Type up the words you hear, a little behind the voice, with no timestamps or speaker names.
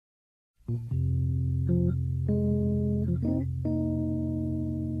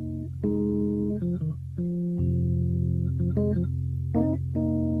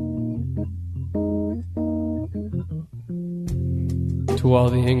To all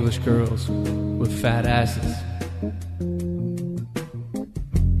the English girls with fat asses.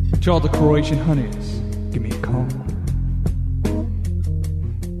 To all the Croatian honeys, give me a call.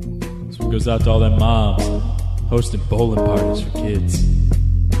 This one goes out to all them moms hosting bowling parties for kids.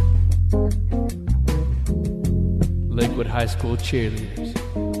 Lakewood High School cheerleaders.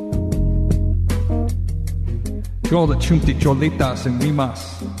 To all the chunti cholitas and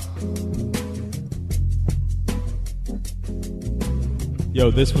mimas. Yo,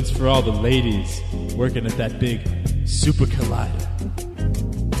 this one's for all the ladies working at that big super collider.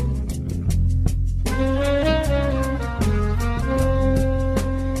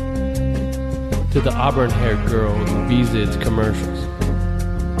 To the auburn-haired girl in Vizid's commercials.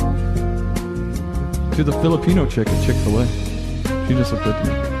 To the Filipino chick at Chick-fil-A. She just looked good to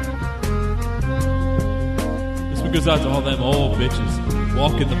me. This one goes out to all them old bitches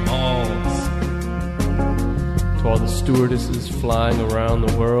walking the malls. To all the stewardesses flying around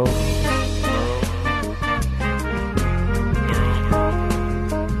the world.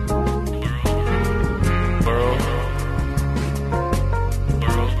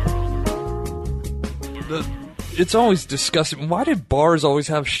 It's always disgusting. Why did bars always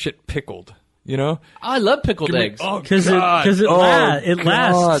have shit pickled? You know? I love pickled eggs. Oh, Because it God,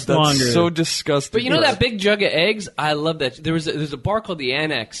 lasts longer. That's so disgusting. But you know that big jug of eggs? I love that. There's a bar called the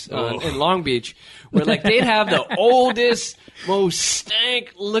Annex in Long Beach where like they'd have the oldest, most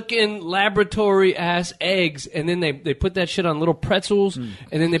stank-looking laboratory-ass eggs, and then they put that shit on little pretzels, and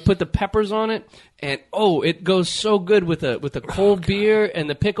then they put the peppers on it, and it goes so good with a cold beer and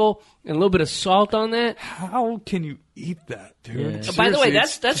the pickle and a little bit of salt on that. How can you eat that, dude? Yeah. By the way,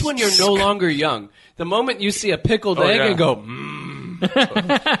 that's when you're no longer young. The moment you see a pickled egg and go,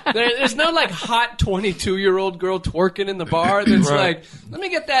 there's no like hot 22-year-old girl twerking in the bar that's like, let me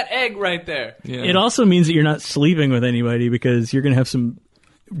get that egg right there. Yeah. It also means that you're not sleeping with anybody because you're going to have some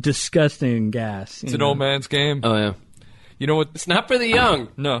disgusting gas. It's an old man's game. Oh, yeah. You know what? It's not for the young.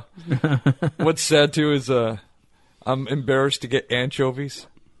 No. What's sad, too, is I'm embarrassed to get anchovies.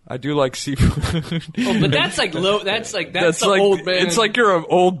 I do like seafood. Oh, but that's like low. That's the like, old man. It's like you're an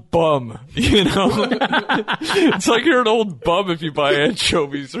old bum, you know. It's like you're an old bum if you buy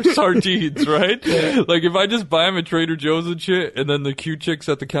anchovies or sardines, right? Yeah. Like if I just buy them at Trader Joe's and shit, and then the cute chicks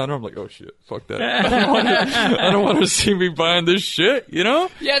at the counter, I'm like, oh shit, fuck that. I don't want to see me buying this shit, you know?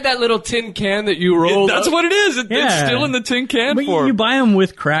 Yeah, that little tin can that you rolled. That's what it is. It's still in the tin can but form. You buy them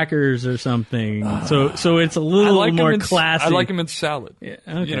with crackers or something, so it's a little more classy. I like them in salad. Yeah,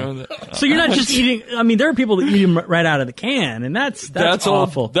 okay. You know, so you're not just eating. I mean, there are people that eat them right out of the can, and that's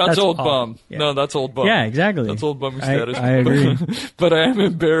awful. That's old awful. bum. Yeah. No, that's old bum. Yeah, exactly. That's old bum status. I agree. But I am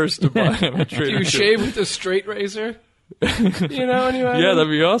embarrassed to buy them at Trader Joe's. Do you shave with a straight razor? You know, anyway. Yeah, that'd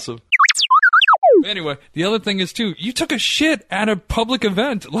be awesome. Anyway, the other thing is, too, you took a shit at a public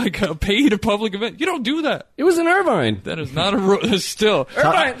event, like a paid public event. You don't do that. It was in Irvine. That is not still.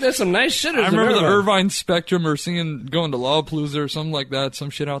 Irvine, there's some nice shit. I remember the Irvine Spectrum or going to Lollapalooza or something like that, some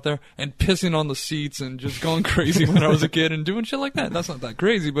shit out there, and pissing on the seats and just going crazy when I was a kid and doing shit like that. That's not that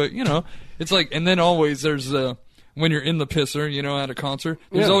crazy, but, you know, it's like, and then always there's, when you're in the pisser, you know, at a concert,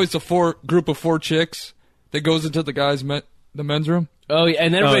 there's always a group of 4 chicks that goes into the men's room. Oh, yeah,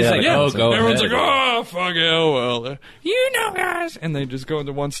 and everybody's go everyone's ahead. like, oh, fuck it, oh, well, you know, guys. And they just go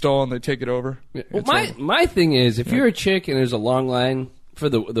into one stall and they take it over. Well, my thing is, if you're a chick and there's a long line for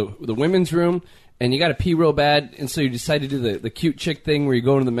the women's room and you got to pee real bad, and so you decide to do the cute chick thing where you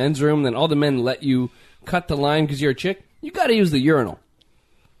go into the men's room, and then all the men let you cut the line because you're a chick, you got to use the urinal.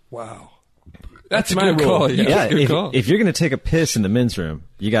 Wow. That's my rule. Call. Yeah, if you're going to take a piss in the men's room,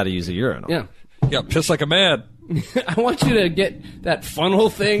 you got to use a urinal. Yeah. Yeah, piss like a man. I want you to get that funnel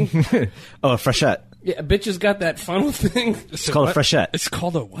thing. Oh, a freshette. Yeah, a bitch has got that funnel thing. It's called a freshette. It's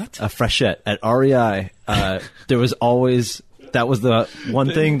called a what? A freshette. At REI, there was always... That was the one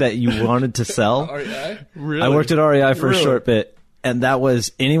thing that you wanted to sell. REI? Really? I worked at REI for a short bit. And that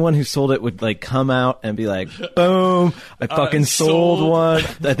was, anyone who sold it would like come out and be like, boom, I fucking sold one.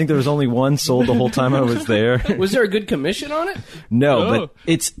 I think there was only one sold the whole time I was there. Was there a good commission on it? No, but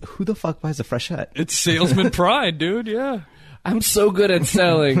it's, who the fuck buys a freshette? It's salesman pride, dude, yeah. I'm so good at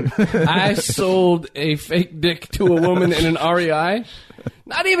selling. I sold a fake dick to a woman in an REI.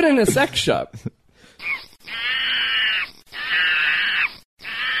 Not even in a sex shop.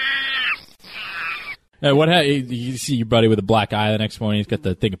 Hey, what happened? You see your buddy with a black eye the next morning. He's got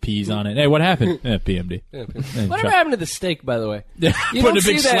the thing of peas on it. Hey, what happened? PMD. Whatever happened to the steak, by the way? Yeah, You putting don't a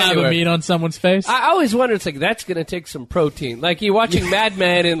big see that slab anywhere. of meat on someone's face. I always wonder, it's like, that's going to take some protein. Like, you're watching Mad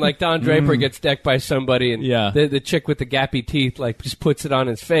Men and, like, Don Draper gets decked by somebody and Yeah. the chick with the gappy teeth, like, just puts it on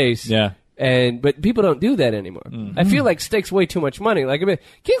his face. Yeah. But people don't do that anymore. I feel like steak's way too much money. Like, I mean,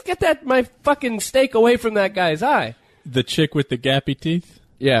 can't get my fucking steak away from that guy's eye. The chick with the gappy teeth?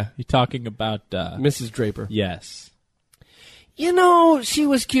 Yeah. You talking about... Mrs. Draper. Yes. You know, she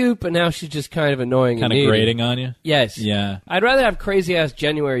was cute, but now she's just kind of annoying Kind and of needy. grating on you? Yes. Yeah. I'd rather have crazy-ass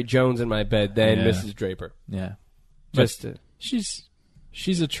January Jones in my bed than Yeah. Mrs. Draper. Yeah. Just But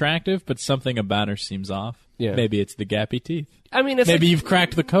she's attractive, but something about her seems off. Yeah. Maybe it's the gappy teeth. I mean, it's Maybe like, you've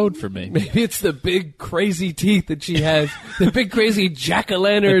cracked the code for me. maybe it's the big, crazy teeth that she has. The big, crazy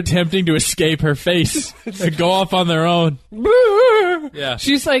jack-o'-lantern. Attempting to escape her face and go off on their own. Yeah.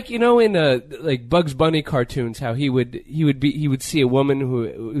 She's like, you know, in like Bugs Bunny cartoons, how he would see a woman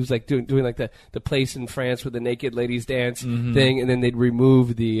who was like doing like the place in France where the naked ladies dance thing, and then they'd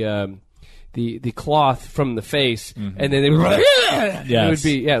remove the cloth from the face, and then they would it would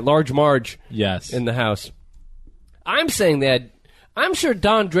be Large Marge Yes. in the house. I'm saying that I'm sure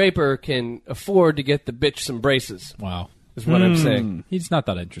Don Draper can afford to get the bitch some braces. Wow. Is what I'm saying. He's not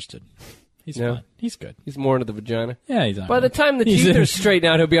that interested. He's No? fine. He's good. He's more into the vagina. Yeah, he's on. By the time the He's teeth a- are straightened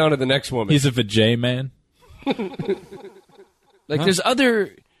out, he'll be on to the next woman. He's a vajay man. Like, there's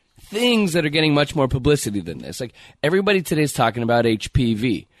other things that are getting much more publicity than this. Like, everybody today is talking about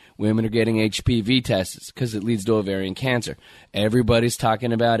HPV. Women are getting HPV tests because it leads to ovarian cancer. Everybody's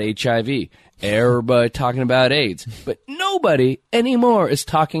talking about HIV. Everybody talking about AIDS. But nobody anymore is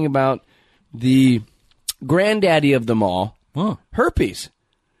talking about the granddaddy of them all, herpes.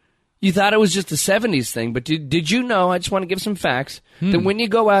 You thought it was just a 70s thing, but did you know, I just want to give some facts, that when you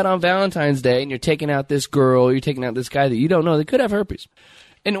go out on Valentine's Day and you're taking out this girl, you're taking out this guy that you don't know, they could have herpes.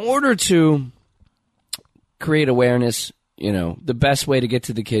 In order to create awareness, you know, the best way to get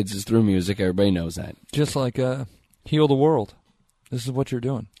to the kids is through music. Everybody knows that. Just like Heal the World. This is what you're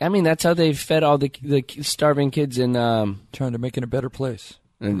doing. I mean, that's how they fed all the starving kids in, Trying to make it a better place.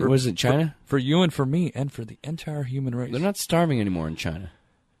 was it China? For you and for me and for the entire human race. They're not starving anymore in China.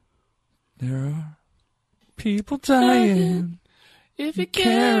 There are people dying. If you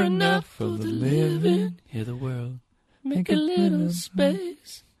care enough for the living, hear the world. Make a little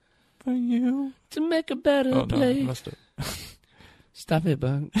space for you. to make a better Oh, no, I place. messed it. Stop it,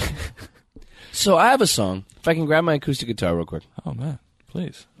 Bug. So I have a song. If I can grab my acoustic guitar real quick. Oh, man.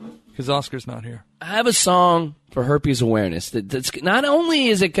 Please. Because Oscar's not here. I have a song for herpes awareness. That's not only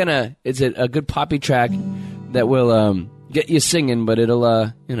is it a good poppy track that will get you singing, but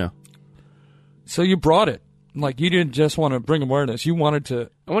it'll you know. So you brought it. Like, you didn't just want to bring awareness. You wanted to.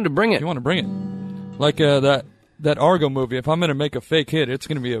 I wanted to bring it. You want to bring it. Like that Argo movie. If I'm going to make a fake hit, it's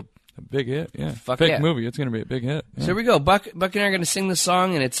going to be a big hit. Yeah. Fuck fake yeah. movie. It's going to be a big hit. Yeah. So here we go. Buck and I are going to sing this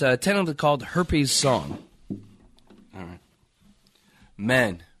song, and it's tentatively called Herpes Song. All right.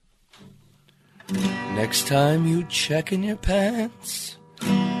 Men, next time you check in your pants,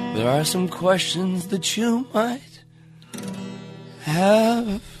 there are some questions that you might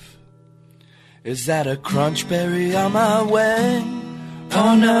have. Is that a crunch berry on my wing?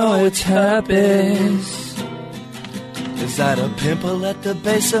 Oh no, it's herpes. Is that a pimple at the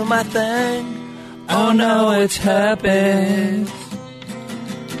base of my thing? Oh no, it's herpes.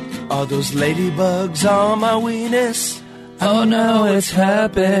 Are those ladybugs on my weenus? Oh no, it's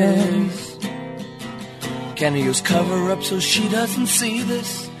herpes. Can I use cover up so she doesn't see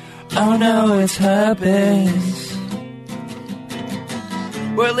this? Oh no, it's herpes.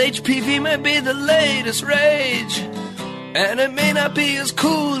 Well, HPV may be the latest rage, and it may not be as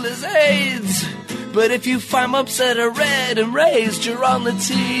cool as AIDS, but if you find mumps that are red and raised, you're on the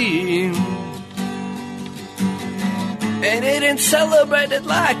team. And it ain't celebrated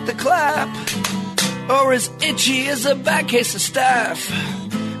like the clap, or as itchy as a bad case of staph.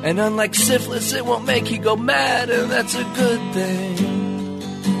 And unlike syphilis, it won't make you go mad, and that's a good thing.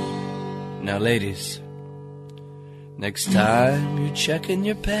 Now, ladies, next time you're checking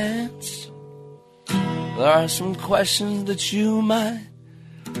your pants, there are some questions that you might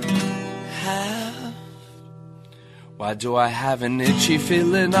have. Why do I have an itchy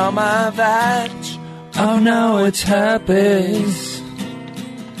feeling on my vag? Oh no, it's herpes.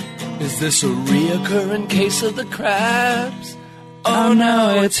 Is this a reoccurring case of the crabs? Oh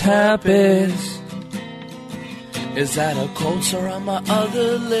no, it's herpes. Is that a cold sore on my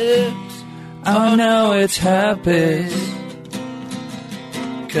other lips? Oh no, it's herpes.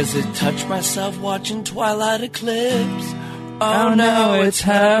 'Cause it touched myself watching Twilight Eclipse. Oh no, it's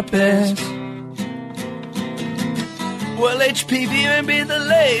herpes. Well, HPV may be the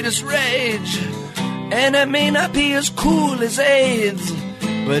latest rage, and it may not be as cool as AIDS,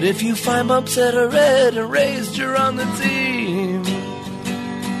 but if you find bumps that are red and raised, you're on the team.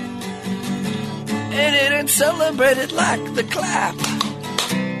 And it ain't celebrated like the clap,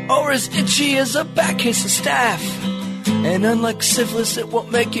 or as itchy as a back case of staph. And unlike syphilis, it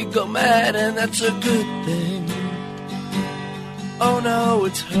won't make you go mad, and that's a good thing. Oh no,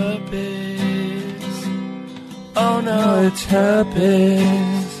 it's herpes. Oh no, it's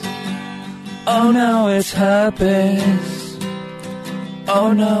herpes. Oh no, it's herpes.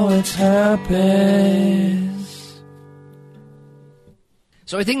 Oh no, it's herpes.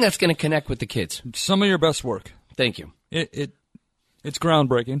 So I think that's going to connect with the kids. Some of your best work. Thank you. It's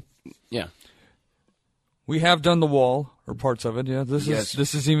groundbreaking. Yeah. We have done the wall, or parts of it. Yeah, this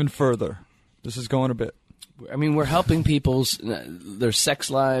is even further. This is going a bit. I mean, we're helping people's their sex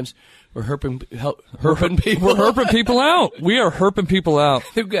lives. We're herping people. We're herping people out. We are herping people out.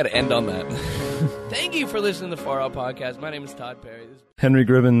 We've got to end on that. Thank you for listening to the Far Out Podcast. My name is Todd Perry. Henry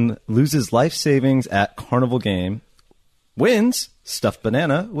Gribben loses life savings at carnival game, wins stuffed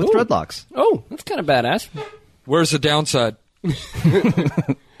banana with dreadlocks. Oh, that's kind of badass. Where's the downside?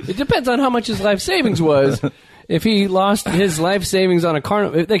 It depends on how much his life savings was. If he lost his life savings on a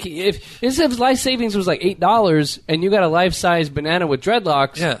carnival, like if his life savings was like $8 and you got a life-size banana with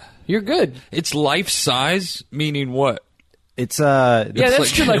dreadlocks, you're good. It's life-size, meaning what? It's that's like,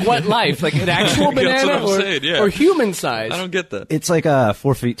 true. Like what life? Like an actual banana or human size? I don't get that. It's like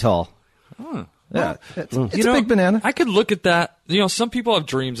 4 feet tall. Huh. Yeah, it's a big banana. I could look at that. Some people have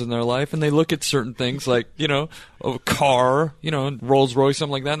dreams in their life, and they look at certain things like, a car, Rolls Royce,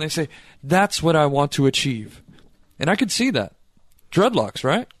 something like that, and they say, that's what I want to achieve. And I could see that. Dreadlocks,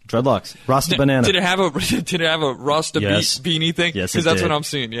 right? Dreadlocks. Rasta banana. Did it have a Rasta beanie thing? Yes, because that's what I'm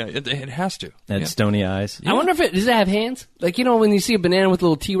seeing. Yeah, it has to. Had stony eyes. I wonder if does it have hands? Like, when you see a banana with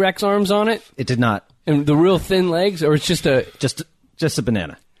little T-Rex arms on it? It did not. And the real thin legs? Or it's just a... Just a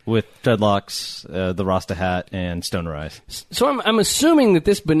banana. With dreadlocks, the Rasta hat, and stoner eyes. So I'm assuming that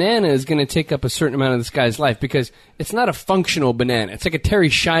this banana is going to take up a certain amount of this guy's life because it's not a functional banana. It's like a Terry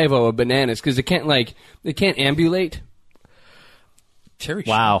Schiavo of bananas because it can't ambulate. Terry.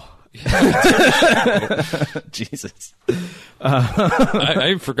 Wow. Jesus.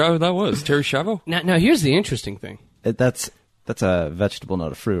 I forgot who that was. Terry Schiavo. Now here's the interesting thing. That's a vegetable,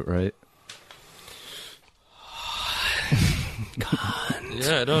 not a fruit, right? God.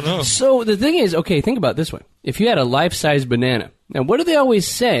 Yeah, I don't know. So the thing is, okay, think about it this way. If you had a life-size banana, now what do they always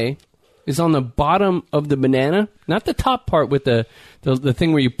say is on the bottom of the banana, not the top part with the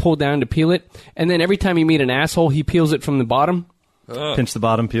thing where you pull down to peel it, and then every time you meet an asshole, he peels it from the bottom? Pinch the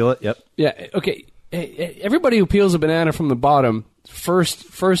bottom, peel it, yep. Yeah, okay. Everybody who peels a banana from the bottom,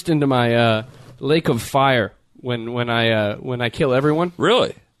 first into my lake of fire when I kill everyone.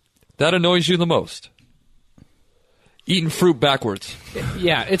 Really? That annoys you the most? Eating fruit backwards.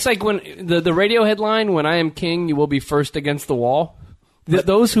 Yeah, it's like when the radio headline, "When I am king, you will be first against the wall."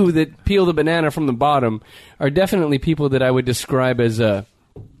 Those that peel the banana from the bottom are definitely people that I would describe as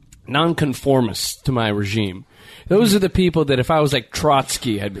nonconformists to my regime. Those are the people that if I was like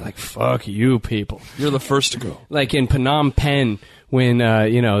Trotsky, I'd be like, fuck you people. You're the first to go. Like in Phnom Penh, when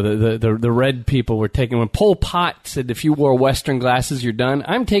the red people were taking, when Pol Pot said if you wore Western glasses, you're done.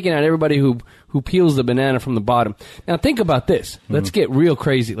 I'm taking out everybody who peels the banana from the bottom. Now think about this. Let's get real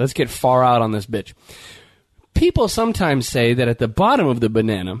crazy. Let's get far out on this bitch. People sometimes say that at the bottom of the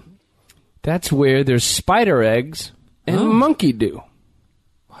banana, that's where there's spider eggs and monkey dew.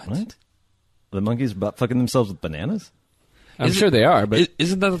 What? The monkeys butt fucking themselves with bananas? I'm sure they are, but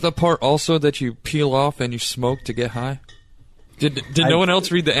isn't that the part also that you peel off and you smoke to get high? Did no one else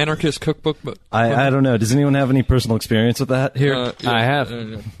read the Anarchist Cookbook? I don't know. Does anyone have any personal experience with that here? I have.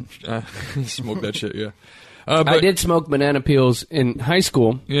 Smoke that shit, yeah. I did smoke banana peels in high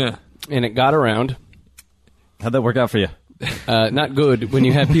school. Yeah. And it got around. How'd that work out for you? Not good when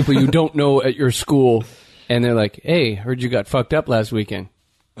you have people you don't know at your school and they're like, hey, heard you got fucked up last weekend.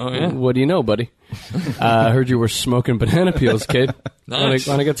 Oh, yeah? What do you know, buddy? Heard you were smoking banana peels, kid. Nice.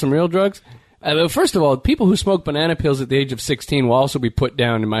 Want to get some real drugs? First of all, people who smoke banana peels at the age of 16 will also be put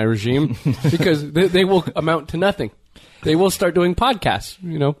down in my regime because they will amount to nothing. They will start doing podcasts,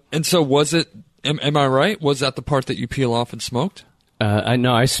 And so was it, am I right? Was that the part that you peel off and smoked?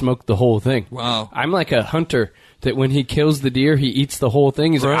 I smoked the whole thing. Wow. I'm like a hunter that when he kills the deer, he eats the whole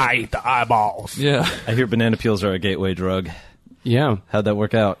thing. He's like, I eat the eyeballs. Yeah. I hear banana peels are a gateway drug. Yeah. How'd that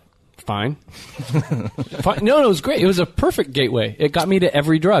work out? Fine. No, it was great. It was a perfect gateway. It got me to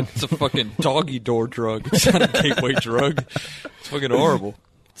every drug. It's a fucking doggy door drug. It's not a gateway drug. It's fucking horrible.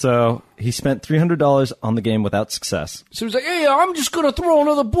 So he spent $300 on the game without success. So he's like, hey, I'm just gonna throw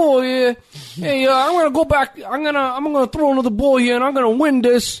another ball here. Hey, I'm gonna go back. I'm gonna throw another ball here, and I'm gonna win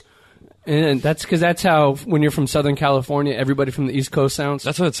this. And that's because that's how, when you're from Southern California, everybody from the East Coast sounds.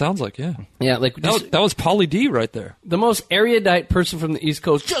 That's what it sounds like, yeah. Yeah, like That was Pauly D right there. the most erudite person from the East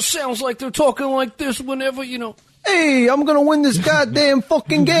Coast just sounds like they're talking like this whenever, Hey, I'm going to win this goddamn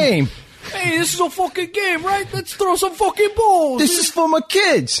fucking game. Hey, this is a fucking game, right? Let's throw some fucking balls. This is for my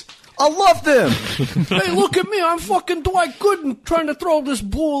kids. I love them. Hey, look at me. I'm fucking Dwight Gooden trying to throw this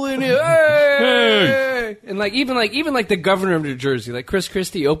ball in here. Hey! And even the governor of New Jersey, like Chris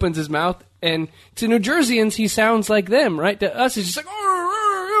Christie, opens his mouth, and to New Jerseyans, he sounds like them, right? To us, he's just like,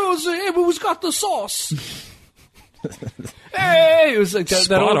 hey, but who's got the sauce? Hey! It was like that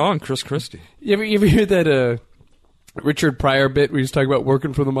Spot old, on, Chris Christie. You ever hear that Richard Pryor bit where he's talking about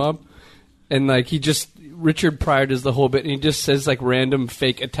working for the mob? And Richard Pryor does the whole bit, and he just says like random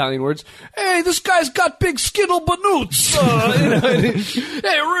fake Italian words. Hey, this guy's got big skittle banoots.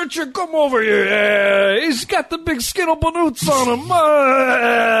 Hey, Richard, come over here. He's got the big skittle banoots on him.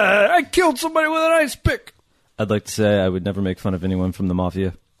 I killed somebody with an ice pick. I'd like to say I would never make fun of anyone from the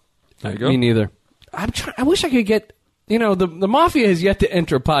mafia. There you go. Me neither. I wish I could get. The mafia has yet to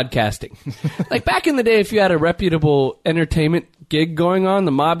enter podcasting. Like back in the day, if you had a reputable entertainment gig going on,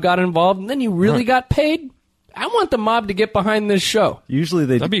 the mob got involved, and then you really got paid. I want the mob to get behind this show.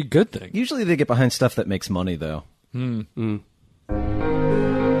 That'd be a good thing. Usually they get behind stuff that makes money, though.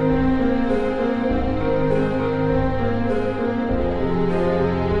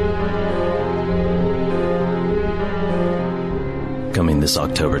 Coming this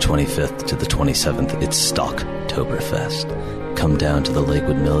October 25th to the 27th, it's Stocktoberfest. Come down to the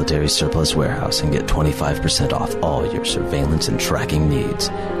Lakewood Military Surplus Warehouse and get 25% off all your surveillance and tracking needs.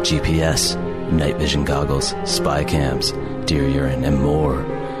 GPS, night vision goggles, spy cams, deer urine, and more.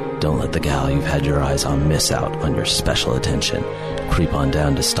 Don't let the gal you've had your eyes on miss out on your special attention. Creep on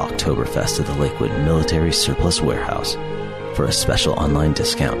down to Stocktoberfest at the Lakewood Military Surplus Warehouse. For a special online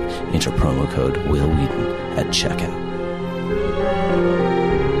discount, enter promo code Will Wheaton at checkout.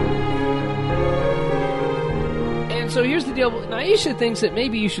 And so here's the deal. Naisha thinks that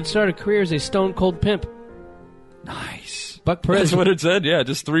maybe you should start a career as a stone cold pimp. Nice. Buck Perez. That's what it said, yeah,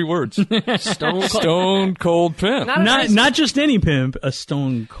 just 3 words. Stone cold pimp. Not just any pimp, a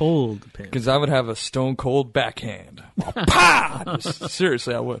stone cold pimp. Because I would have a stone cold backhand. Pah!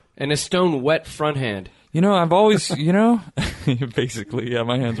 Seriously, I would. And a stone wet front hand. I've always, basically, yeah,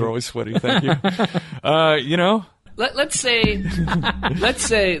 my hands are always sweaty, thank you. Let's say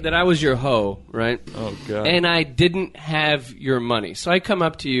that I was your hoe, right? Oh, God. And I didn't have your money. So I come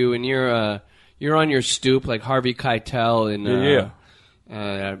up to you, and you're on your stoop like Harvey Keitel in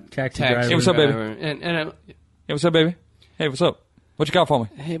Taxi driver. Hey, what's up, baby? And Hey, what's up, baby? Hey, what's up? What you got for me?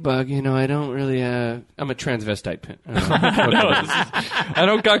 hey, Bug, I don't really. I'm a transvestite pimp. I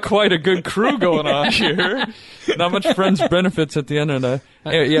don't got quite a good crew going on here. Not much friends benefits at the end of the day.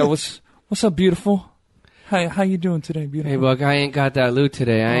 Hey, yeah, what's up, beautiful? Hi, how you doing today, beautiful? Hey, Bug, I ain't got that loot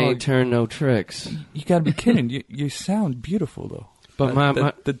today. I ain't turned no tricks. You gotta be kidding. You sound beautiful, though.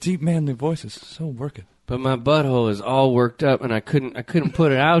 But the deep manly voice is so working. But my butthole is all worked up, and I couldn't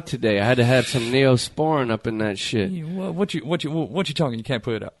put it out today. I had to have some Neosporin up in that shit. What you talking? You can't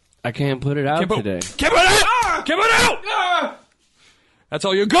put it out. I can't put it out today. Can't put it out! Can't put it out! That's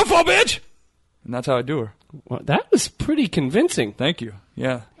all you're good for, bitch! And that's how I do her. Well, that was pretty convincing. Thank you.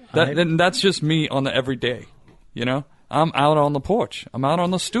 Yeah. That's just me on the everyday. I'm out on the porch. I'm out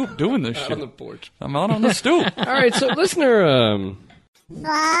on the stoop doing this shit. On the porch. I'm out on the stoop. All right, so listener,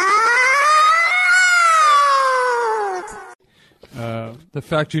 the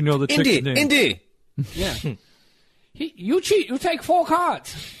fact you know the chick's name. Indy. yeah, you cheat. You take 4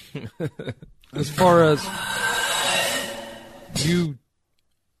 cards. As far as you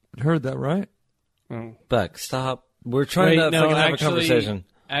heard that, right? Buck, stop. We're trying to fucking have a conversation.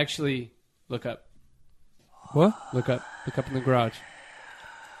 Actually, look up. What? Look up. Look up in the garage.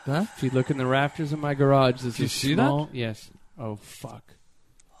 That? If you look in the rafters of my garage, there's You a see small. that? Yes. Oh fuck.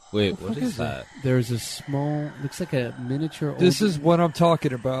 Wait, what is that? There's a small. Looks like a miniature. This is what I'm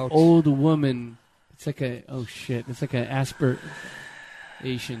talking about. Old woman. It's like a. Oh shit. It's like an aspiration.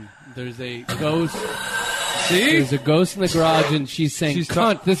 There's a ghost. See? There's a ghost in the garage, and she's saying, She's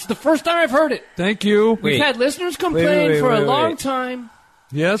 "Cunt." This is the first time I've heard it. Thank you. We've had listeners complain for a wait. long time.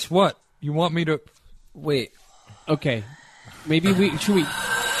 Yes, what? You want me to... Wait. Okay, maybe should we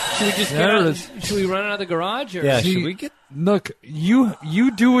just There it is. should we run out of the garage? Or? Yeah, See, should we get... Look, you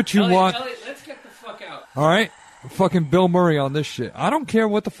do what you want. Elliot, let's get the fuck out. All right? Fucking Bill Murray on this shit. I don't care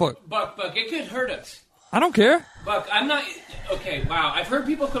what the fuck. Buck, it could hurt us. I don't care. Buck, I'm not... Okay, wow. I've heard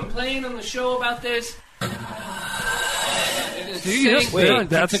people complain on the show about this. That's a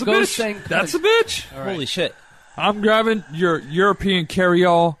bitch. That's a bitch. Holy shit. I'm grabbing your European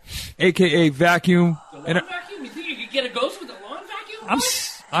carry-all, a.k.a. vacuum. The lawn vacuum? You think you could get a ghost with a lawn vacuum?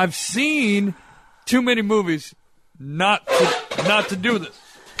 I've seen too many movies not to do this.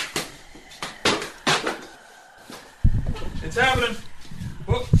 It's happening.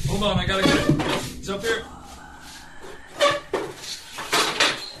 Oh, hold on, I gotta get it. It's up here.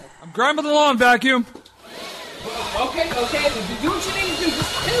 I'm grabbing the lawn vacuum. Okay. Do what you need to do.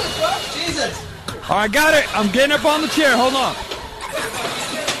 Just do it, Buck. Jesus. All right, got it. I'm getting up on the chair. Hold on.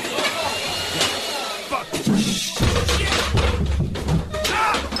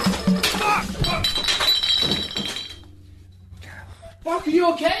 Buck, are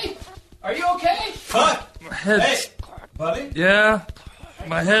you okay? Are you okay? Fuck! My head's... Hey, buddy? Yeah,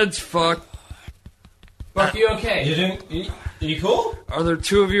 my head's fucked. Buck, are you okay? Are you cool? Are there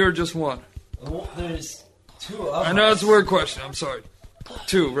two of you or just one? Well, there's two of us. I know it's a weird question. I'm sorry.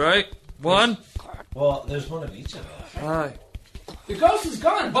 Two, right? One? Well, there's one of each of us. Hi. The ghost is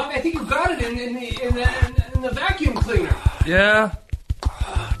gone, Buck. I think you got it in the vacuum cleaner. Yeah.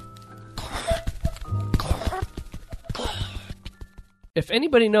 If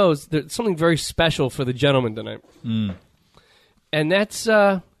anybody knows, there's something very special for the gentleman tonight. And that's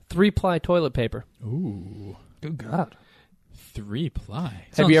 3-ply toilet paper. Ooh. Good God. 3-ply.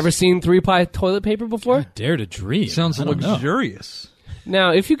 Have you ever seen 3-ply toilet paper before? Dare to dream. Sounds I don't know. luxurious.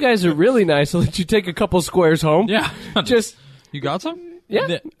 Now, if you guys are really nice, I'll let you take a couple squares home. Yeah. Just, You got some?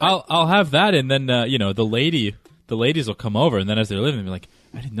 yeah. I'll have that, and then the ladies will come over, and then as they're leaving, they'll be like,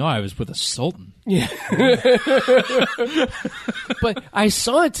 I didn't know I was with a sultan. Yeah. But I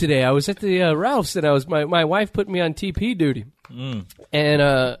saw it today. I was at the Ralph's, and my wife put me on TP duty. And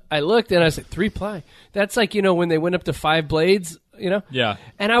I looked, and I said, 3-ply. That's like, when they went up to 5 blades, Yeah.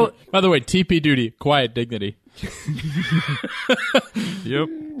 And By the way, TP duty, quiet dignity. Yep.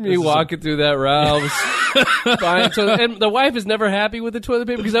 Me walking through that Ralph's. Fine. So, and the wife is never happy with the toilet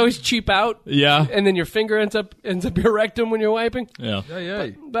paper because I always cheap out. Yeah. And then your finger ends up your rectum when you're wiping. Yeah. Yeah.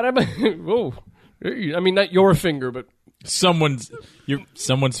 But I'm, whoa. I mean, not your finger, but Someone's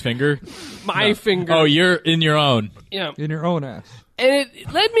finger. my finger. Oh, you're in your own. Yeah. In your own ass. And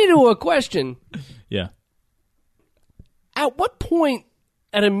it led me to a question. Yeah. At what point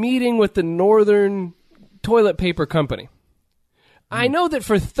at a meeting with the Northern Toilet Paper Company, I know that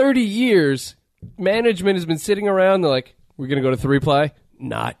for 30 years, management has been sitting around, they're like, we're going to go to 3-ply?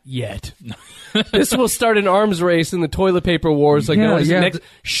 Not yet. This will start an arms race in the toilet paper wars. Like, next,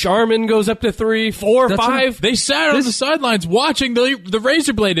 Charmin goes up to 3, 4, 5. They sat on the sidelines watching the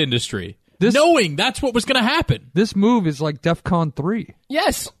razor blade industry, knowing that's what was going to happen. This move is like DEFCON 3.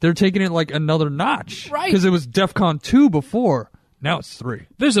 Yes. They're taking it like another notch. Right. Because it was DEFCON 2 before. Now it's 3.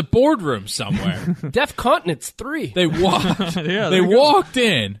 There's a boardroom somewhere. Def Continent's 3. They walked. Yeah, they walked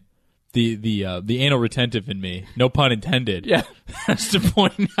in. The anal retentive in me, no pun intended, Yeah. has to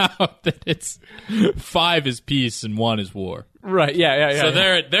point out that it's 5 is peace and 1 is war. Right, yeah. So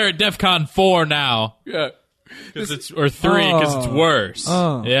they're at DEFCON 4 now, Yeah. or 3 because it's worse.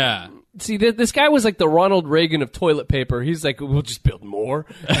 Oh. Yeah. See, this guy was like the Ronald Reagan of toilet paper. He's like, we'll just build more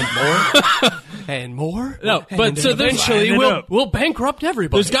and more and more. No, and but then so there's- eventually we'll bankrupt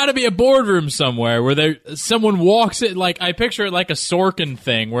everybody. There's got to be a boardroom somewhere where someone walks it, like I picture it like a Sorkin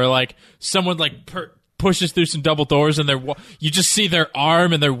thing where like someone like pushes through some double doors and you just see their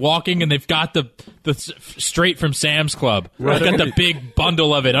arm and they're walking and they've got the straight from Sam's Club. Right. They've got the big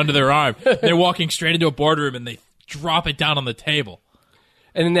bundle of it under their arm. They're walking straight into a boardroom and they drop it down on the table.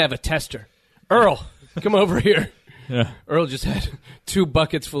 And then they have a tester. Earl, come over here. Yeah. Earl just had 2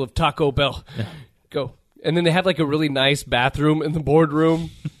 buckets full of Taco Bell. Yeah. Go. And then they have like a really nice bathroom in the boardroom.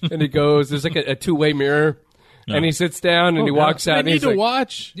 And he goes, there's like a 2-way mirror. Yeah. And he sits down and he walks out. I and need he's to like,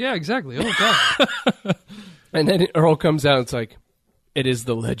 watch. Yeah, exactly. Oh, God. And then Earl comes out and it's like, it is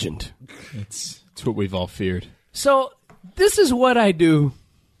the legend. It's what we've all feared. So this is what I do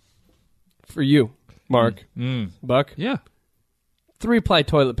for you, Mark. Buck. Yeah. 3-ply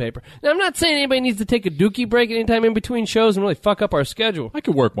toilet paper. Now, I'm not saying anybody needs to take a dookie break anytime in between shows and really fuck up our schedule. I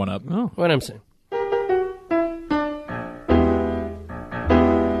could work one up. Oh. What I'm saying.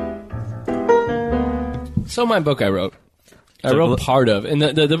 So my book I wrote part of, and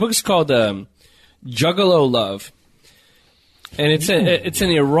the book's called Juggalo Love. And it's an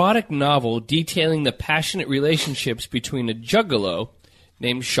erotic novel detailing the passionate relationships between a juggalo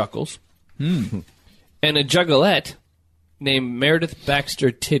named Shuckles and a juggalette named Meredith Baxter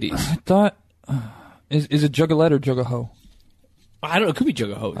Titties. I thought... Is it Juggalette or Juggaho? I don't know. It could be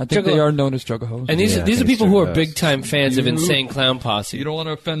Juggalos. I think they are known as Juggalos. And these Yeah, I are think people it's who are Juggalos. big time fans of Insane Clown Posse. You don't want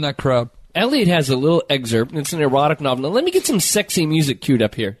to offend that crowd. Elliot has a little excerpt, and it's an erotic novel. Now, let me get some sexy music queued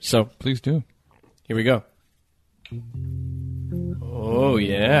up here. So, Please do. here we go. Oh,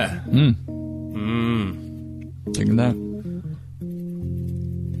 yeah. Taking that.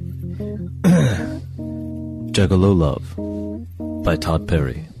 Juggalo Love by Todd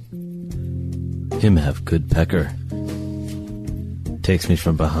Perry. Him have good pecker. Takes me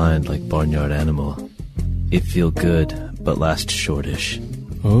from behind like barnyard animal. It feel good, but last shortish.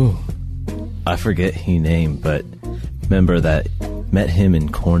 Oh. I forget he name, but remember that met him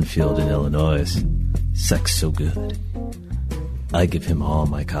in cornfield in Illinois. Sex so good. I give him all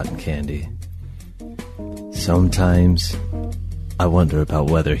my cotton candy. Sometimes I wonder about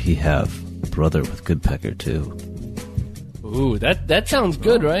whether he have brother with good pecker too. Ooh, that sounds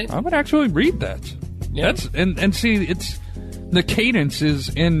good, right? I would actually read that. Yeah. That's and see, it's the cadence is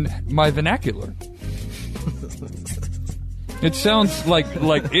in my vernacular. It sounds like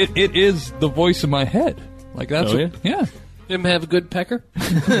it is the voice in my head. Like that's Oh, yeah? yeah. Him have a good pecker?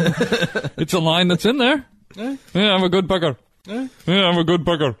 It's a line that's in there. Yeah, I'm a good pecker. Yeah, I'm a good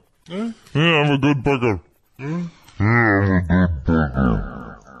pecker. Yeah, I'm a good pecker.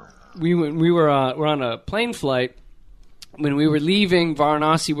 We were on a plane flight when we were leaving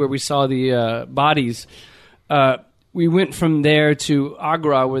Varanasi, where we saw the bodies. We went from there to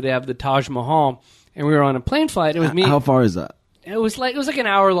Agra, where they have the Taj Mahal, and we were on a plane flight. It was me. How far is that? It was like an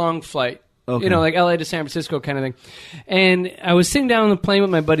hour-long flight. Okay. You know, like LA to San Francisco kind of thing. And I was sitting down on the plane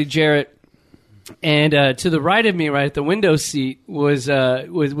with my buddy Jarrett, and to the right of me, right at the window seat, was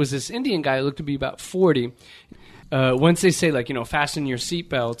this Indian guy who looked to be about 40. Once they say, like, you know, fasten your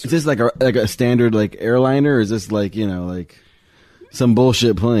seatbelts. Is this like a standard like airliner, or is this like, you know, like some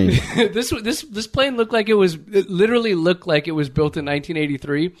bullshit plane? This plane literally looked like it was built in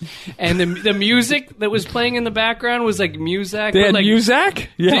 1983, and the music that was playing in the background was like Muzak. They but had like, Muzak?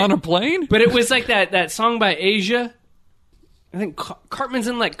 Yeah, on a plane? but it was like that song by Asia. I think Cartman's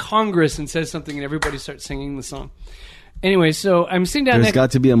in like Congress and says something, and everybody starts singing the song. Anyway, so I'm sitting down. There's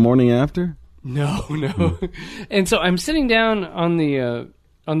got to be a morning after. No. And so I'm sitting down on the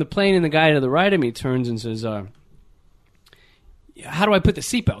plane, and the guy to the right of me turns and says, how do I put the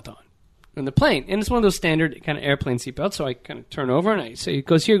seatbelt on the plane? And it's one of those standard kind of airplane seatbelts. So I kind of turn over and I say, he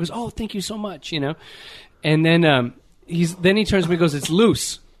goes, oh, thank you so much, you know. And then he turns to me and goes, it's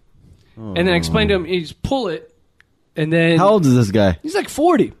loose. And then I explained to him, he's pull it. And then How old is this guy? he's like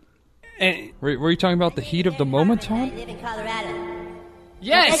 40. And Were you talking about the heat of the moment, Tom? I live in Colorado. My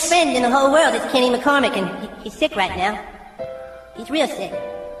yes, best friend in the whole world is Kenny McCormick, and he's sick right now. He's real sick.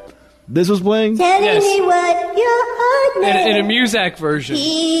 This was playing? Telling Yes. me what your heart in a knows. Muzak version.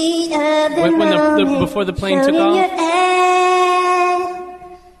 Heat of the When the moment before the plane shown took in off. your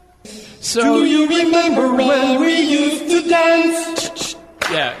eyes. So You remember when we used to dance?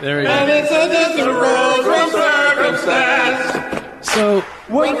 yeah, there we go. So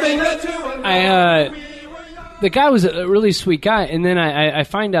the guy was a really sweet guy, and then I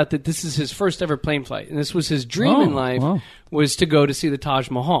find out that this is his first ever plane flight, and this was his dream in life was to go to see the Taj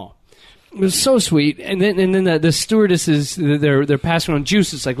Mahal. It was so sweet, and then the stewardesses they're passing on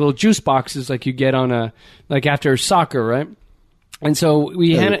juices, like little juice boxes, like you get on after soccer, right? And so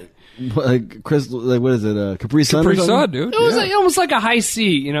we had it. Like Crystal, like what is it? Capri Sun. Capri or something? Sun, dude. It was like, almost like a high C,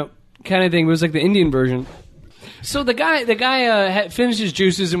 you know, kind of thing. It was like the Indian version. So the guy finished his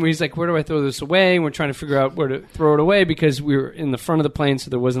juices, and he's like, "Where do I throw this away?" And we're trying to figure out where to throw it away because we were in the front of the plane,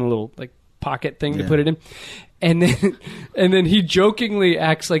 so there wasn't a little like pocket thing to put it in. And then he jokingly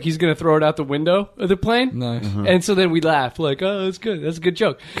acts like he's going to throw it out the window of the plane. Nice. And so then we laugh like, "Oh, that's good. That's a good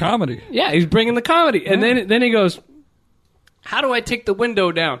joke." Comedy. Yeah, he's bringing the comedy. And then he goes, "How do I take the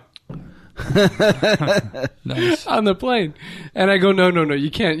window down?" Nice. On the plane, and I go, no,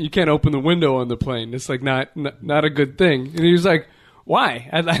 you can't open the window on the plane. It's like not a good thing. And he was like, why?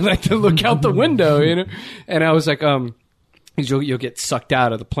 I'd like to look out the window, you know. And I was like, you'll get sucked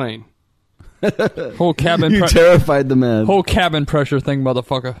out of the plane. Whole cabin You terrified the man. whole cabin pressure thing,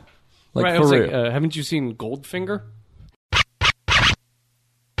 motherfucker. Like right? I for was real. like, haven't you seen Goldfinger?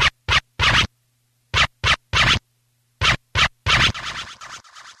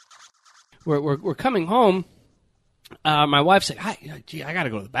 We're coming home. My wife said, I got to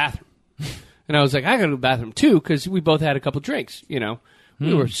go to the bathroom. And I was like, I got to go to the bathroom too, because we both had a couple drinks, you know.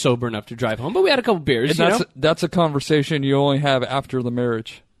 We were sober enough to drive home, but we had a couple beers, And you know. that's a conversation you only have after the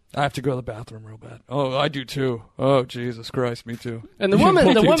marriage. I have to go to the bathroom real bad. Oh, I do too. Oh, Jesus Christ, me too. And the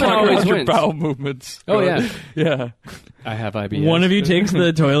woman always wins. Bowel movements. Oh, yeah. Yeah. I have IBS. One of you takes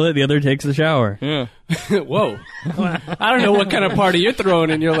the toilet, the other takes the shower. Yeah. Whoa. I don't know what kind of party you're throwing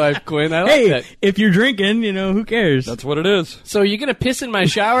in your life, Quinn. I like Hey, that. if you're drinking, who cares? That's what it is. So you're going to piss in my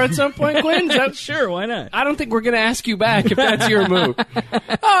shower at some point, Quinn? Sure, why not? I don't think we're going to ask you back if that's your move.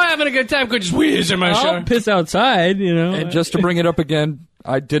 I'm having a good time. Could just whiz in my shower. I'll piss outside, And just to bring it up again,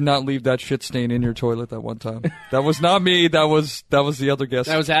 I did not leave that shit stain in your toilet that one time. That was not me. That was the other guest.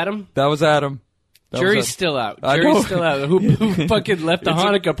 That was Adam? That was Adam. Jury's still out. I know. Jury's still out. Who fucking left the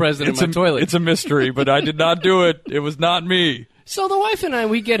Hanukkah present in my toilet? It's a mystery, but I did not do it. It was not me. So the wife and I,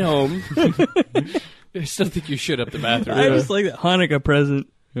 we get home. I still think you should up the bathroom. I just like that Hanukkah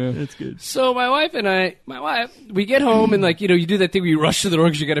present. Yeah. That's good. So my wife, we get home and you do that thing where you rush to the door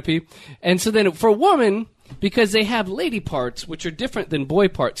because you got to pee. And so then for a woman, because they have lady parts, which are different than boy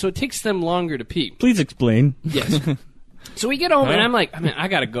parts, so it takes them longer to pee. Please explain. Yes. So we get home and I'm like, I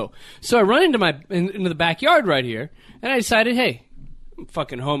gotta go. So I run into the backyard right here, and I decided, hey, I'm a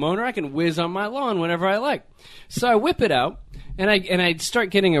fucking homeowner. I can whiz on my lawn whenever I like. So I whip it out, and I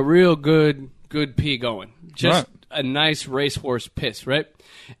start getting a real good pee going. Just a nice racehorse piss, right?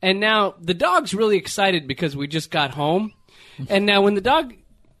 And now the dog's really excited because we just got home, and now when the dog.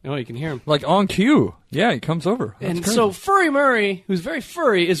 Oh, you can hear him. Like on cue. Yeah, he comes over. That's and crazy. so Furry Murray, who's very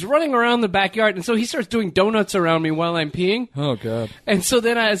furry, is running around the backyard. And so he starts doing donuts around me while I'm peeing. Oh, God. And so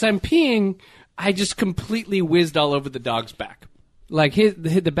then as I'm peeing, I just completely whizzed all over the dog's back. Like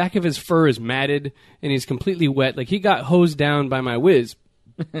the back of his fur is matted and he's completely wet. Like he got hosed down by my whiz.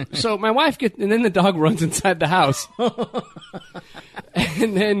 So my wife and then the dog runs inside the house.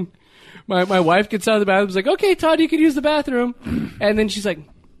 And then my wife gets out of the bathroom. She's like, okay, Todd, you can use the bathroom. And then she's like,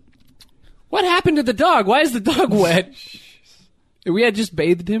 what happened to the dog? Why is the dog wet? We had just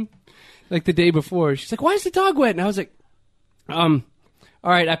bathed him like the day before. She's like, why is the dog wet? And I was like, all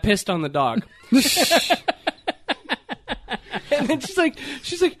right, I pissed on the dog. And then she's like,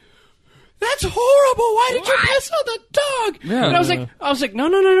 that's horrible. Why did you piss on the dog? Yeah. And I was like,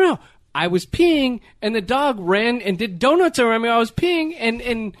 no. I was peeing, and the dog ran and did donuts around me. I was peeing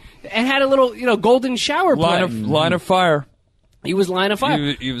and had a little, golden shower play. Line of fire. He was line of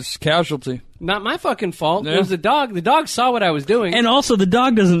fire. He was casualty. Not my fucking fault. Yeah. It was the dog. The dog saw what I was doing. And also, the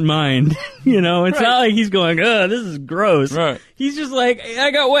dog doesn't mind. It's not like he's going, this is gross. Right. He's just like, hey, I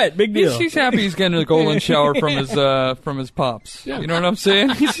got wet. Big deal. He's happy he's getting a golden shower from his pops. Yeah. You know what I'm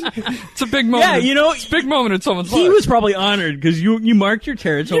saying? It's a big moment. Yeah, it's a big moment in someone's life. He was probably honored because you marked your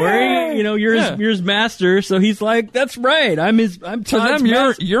territory. Yeah. You're his master. So he's like, that's right. I'm to Todd's them,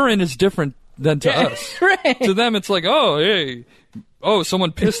 master. urine is different than to us. Right. To them, it's like, oh, hey. Oh,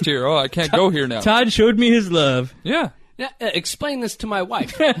 someone pissed here. Oh, I can't go here now. Todd showed me his love. Yeah. Yeah, explain this to my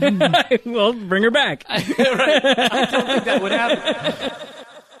wife. Well, bring her back. I don't think that would happen.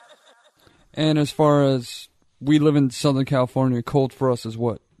 And as far as we live in Southern California, cold for us is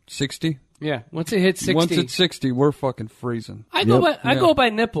what? 60? Yeah, once it hits 60. Once it's 60, we're fucking freezing. I go by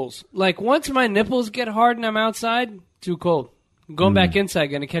nipples. Like, once my nipples get hard and I'm outside, too cold. I'm going back inside,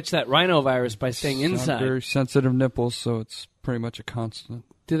 going to catch that rhinovirus by staying inside. Very sensitive nipples, so it's pretty much a constant.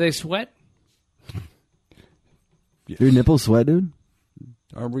 Do they sweat? Your nipples sweat, dude?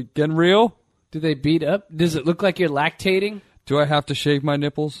 Are we getting real? Do they beat up? Does it look like you're lactating? Do I have to shave my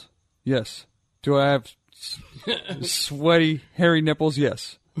nipples? Yes. Do I have sweaty, hairy nipples?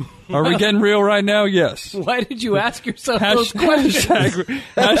 Yes. Are we getting real right now? Yes. Why did you ask yourself those questions?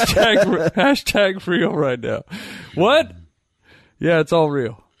 Hashtag real right now. What? Yeah, it's all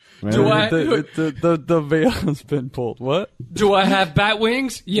real. Do I? The veil has been pulled. What? Do I have bat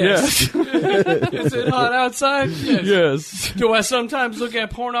wings? Yes. Is it hot outside? Yes. Yes. Do I sometimes look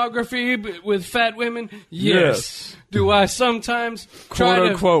at pornography with fat women? Yes. Do I sometimes try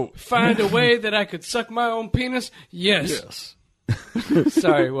to find a way that I could suck my own penis? Yes.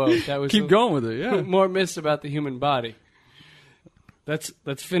 Sorry, well, that was keep going with it. Yeah. More myths about the human body. Let's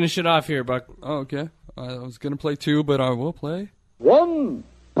finish it off here, Buck. Oh, okay. I was gonna play 2, but I will play 1.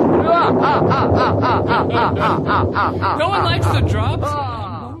 No one likes the drops.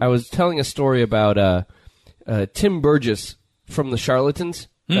 I was telling a story about Tim Burgess from the Charlatans,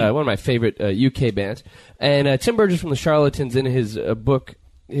 one of my favorite UK bands. And Tim Burgess from the Charlatans, in his book,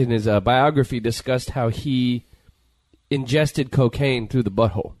 in his biography, discussed how he ingested cocaine through the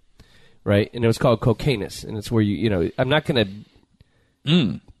butthole, right? And it was called cocainus. And it's where I'm not going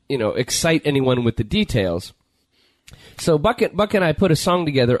to, excite anyone with the details. So Buck and I put a song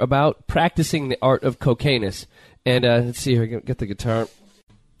together about practicing the art of cocainus. And let's see here, get the guitar.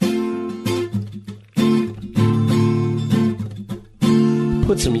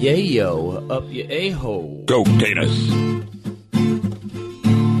 Put some yayo up your a-hole. Go Gators.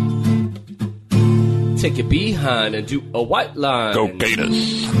 Take your behind and do a white line. Go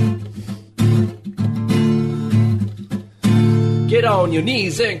Gators. Get on your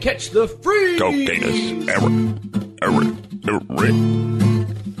knees and catch the free. Go Gators. Eric.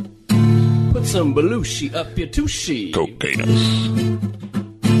 Put some belushi up your tushy. Go Gators.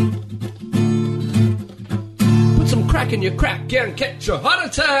 Put some crack in your crack and catch a heart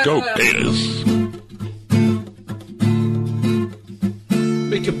attack. Go Gators.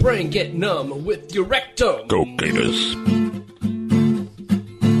 Make your brain get numb with your rectum. Go Gators.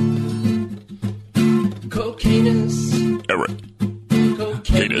 Cocainus. Eric.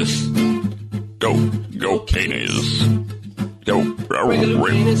 Gators. Go Gators. Go Regular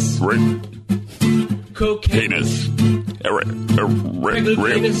penis. Cocaine. Gators. Regular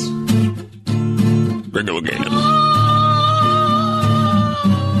penis. Regular Gators.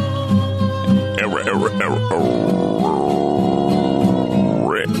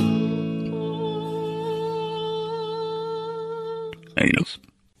 Anus.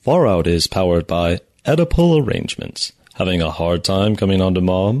 Far Out is powered by Oedipal Arrangements. Having a hard time coming onto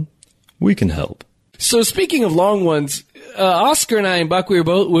Mom? We can help. So speaking of long ones, Oscar and I and Buck, we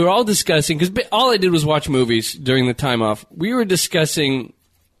were all discussing, because all I did was watch movies during the time off. We were discussing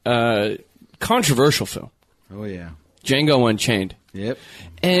controversial film. Oh, yeah. Django Unchained. Yep.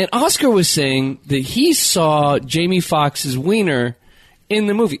 And Oscar was saying that he saw Jamie Foxx's wiener in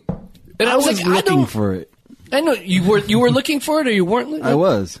the movie. And I was like, looking for it. I know you were looking for it, or you weren't. I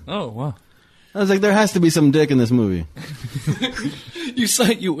was. Oh, wow. I was like, there has to be some dick in this movie. When you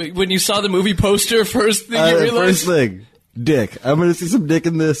saw the movie poster, first thing you realized. First thing, dick. I'm going to see some dick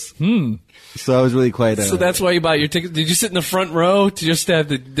in this. So I was really quite. So that's why you bought your ticket. Did you sit in the front row to just have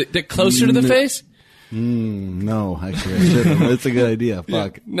the dick closer to the face? No, actually, I shouldn't. That's a good idea.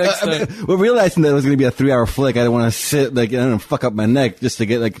 Fuck. Next time. Well, realizing that it was going to be a 3-hour flick, I didn't want to sit and fuck up my neck just to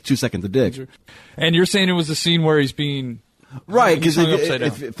get 2 seconds of dick. And you're saying it was the scene where he's being right? Because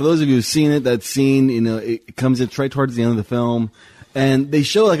if for those of you who've seen it, that scene, it comes in right towards the end of the film, and they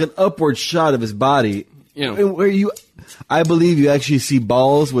show an upward shot of his body, where I believe you actually see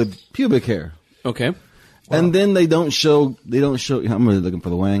balls with pubic hair. Okay. And then they don't show. I'm really looking for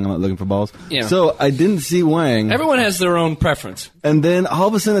the wang. I'm not looking for balls. Yeah. So I didn't see wang. Everyone has their own preference. And then all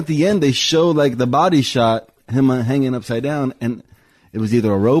of a sudden at the end they show the body shot, him hanging upside down, and it was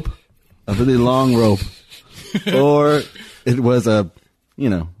either a rope, a really long rope, or it was a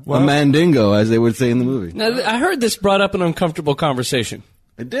mandingo, as they would say in the movie. Now I heard this brought up an uncomfortable conversation.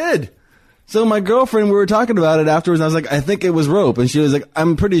 It did. So my girlfriend, we were talking about it afterwards, and I was like, I think it was rope, and she was like,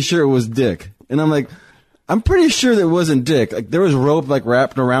 I'm pretty sure it was dick, and I'm like, I'm pretty sure that it wasn't dick. There was rope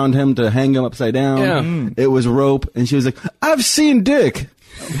wrapped around him to hang him upside down. Yeah. It was rope, and she was like, I've seen dick.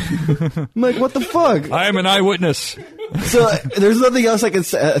 I'm like, what the fuck? I am an eyewitness. So there's nothing else I can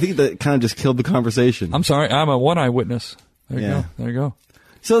say. I think that kind of just killed the conversation. I'm sorry, I'm a one eyewitness. There you go. There you go.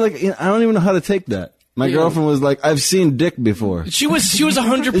 So I don't even know how to take that. My girlfriend was like, I've seen dick before. She was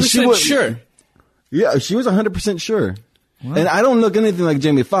 100% sure. Yeah, she was 100% sure. What? And I don't look anything like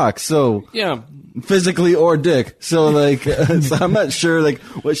Jamie Foxx, so yeah, physically or dick. So so I'm not sure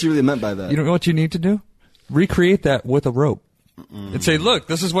what she really meant by that. You know what you need to do? Recreate that with a rope and say, "Look,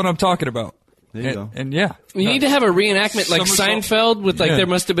 this is what I'm talking about." There you go. And yeah, you need to have a reenactment like Seinfeld with there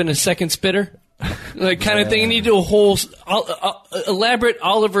must have been a second spitter. Kind of thing. You need to do a whole elaborate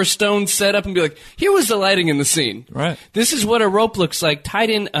Oliver Stone setup and be like, here was the lighting in the scene. Right. This is what a rope looks like,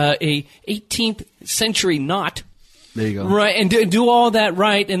 tied in a 18th century knot. There you go. Right, and do all that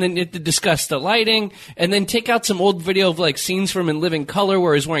right, and then discuss the lighting, and then take out some old video of scenes from In Living Color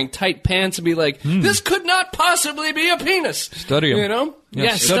where he's wearing tight pants and be like, this could not possibly be a penis. Study him. You know?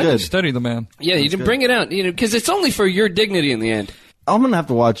 Yes, Yeah, study the man. Yeah, you can bring it out, because it's only for your dignity in the end. I'm going to have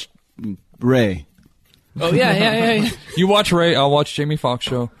to watch Ray. Oh, yeah. You watch Ray, I'll watch Jamie Foxx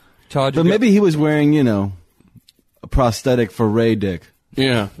show. Todd, but maybe he was wearing, a prosthetic for Ray dick.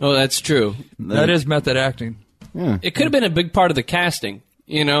 Yeah. Oh, that's true. That is method acting. Yeah. It could have been a big part of the casting,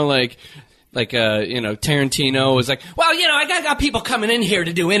 Tarantino was like, well, I got people coming in here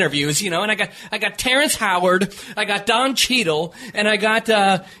to do interviews, and I got Terrence Howard, I got Don Cheadle, and I got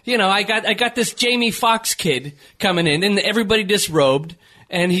I got this Jamie Foxx kid coming in, and everybody disrobed,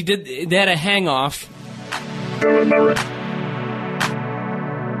 and they had a hang off.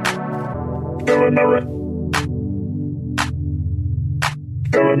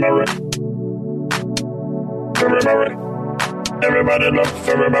 Everybody love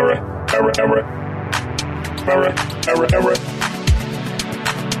Ferry Murray.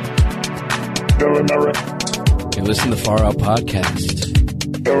 You listen to Far Out Podcast.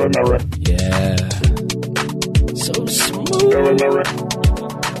 Very merry. Yeah. So smooth. Very merry.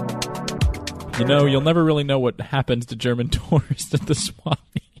 You know, you'll never really know what happens to German tourists at the swap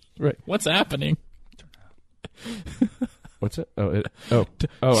meet. Right. What's happening? What's it? So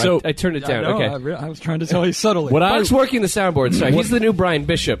I turned it down. No, Okay. I was trying to tell you subtly. Buck's working the soundboard. Sorry, he's the new Brian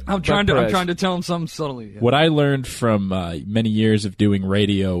Bishop. I'm trying to tell him something subtly. Yeah. What I learned from many years of doing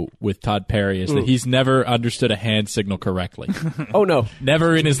radio with Todd Perry is that he's never understood a hand signal correctly. Oh no,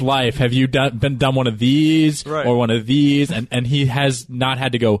 never in his life have you done one of these or one of these, and he has not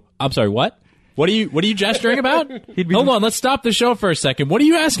had to go, I'm sorry, what? What are you gesturing about? Hold on, let's stop the show for a second. What are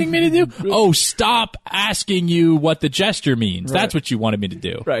you asking me to do? Oh, stop asking you what the gesture means. That's what you wanted me to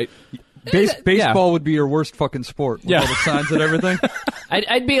do. Right. Baseball would be your worst fucking sport. With all the signs and everything.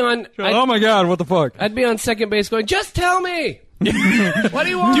 I'd be on. Oh my god, what the fuck? I'd be on second base going, just tell me. What do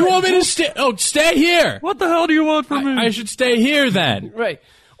you want? Do you want me to stay? Oh, stay here. What the hell do you want from me? I should stay here then. Right.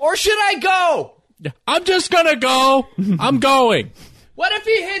 Or should I go? I'm just gonna go. I'm going. What if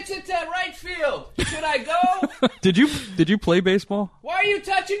he hits it to right field? Should I go? Did you play baseball? Why are you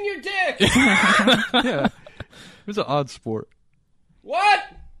touching your dick? Yeah. It was an odd sport. What?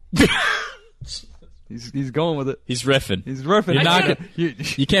 He's going with it. He's riffing.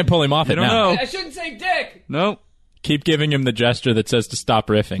 You can't pull him off it now. I shouldn't say dick. Nope. Keep giving him the gesture that says to stop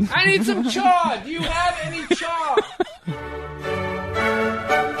riffing. I need some chaw. Do you have any chaw?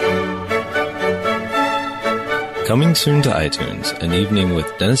 Coming soon to iTunes, an evening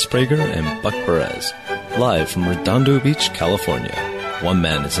with Dennis Prager and Buck Perez, live from Redondo Beach, California. One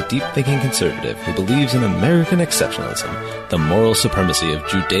man is a deep-thinking conservative who believes in American exceptionalism, the moral supremacy of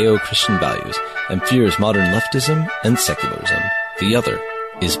Judeo-Christian values, and fears modern leftism and secularism. The other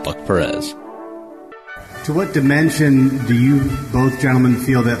is Buck Perez. To what dimension do you both gentlemen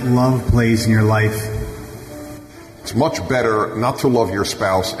feel that love plays in your life? It's much better not to love your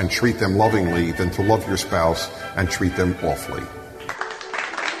spouse and treat them lovingly than to love your spouse and treat them awfully.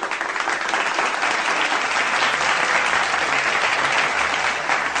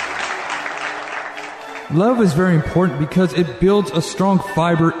 Love is very important because it builds a strong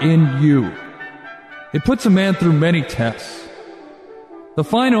fiber in you. It puts a man through many tests. The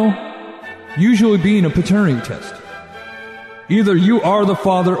final usually being a paternity test. Either you are the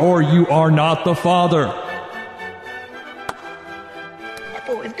father or you are not the father. That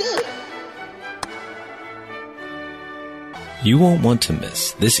boy's good. You won't want to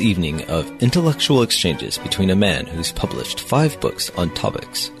miss this evening of intellectual exchanges between a man who's published 5 books on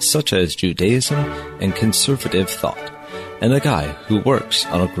topics such as Judaism and conservative thought, and a guy who works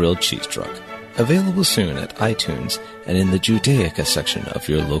on a grilled cheese truck. Available soon at iTunes and in the Judaica section of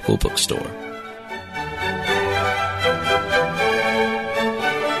your local bookstore.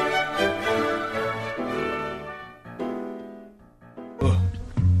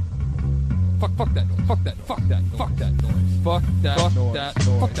 Fuck that noise. Fuck that. Fuck that. Fuck that noise. Fuck that noise. Fuck that.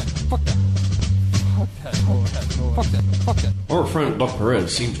 Fuck that. Fuck that noise. Fuck that. Fuck that. Our friend Buck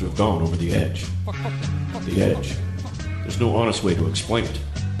Perez seems to have gone over the edge. The edge. There's no honest way to explain it,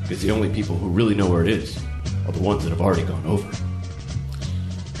 because the only people who really know where it is are the ones that have already gone over.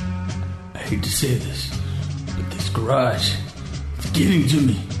 I hate to say this, but this garage is getting to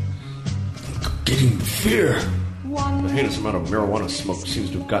me. I'm getting fear. The heinous amount of marijuana smoke seems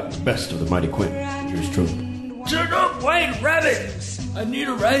to have gotten the best of the mighty Quinn. Yours truly. Turn up, White Rabbit! I need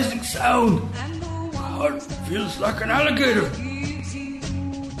a rising sound. My heart feels like an alligator.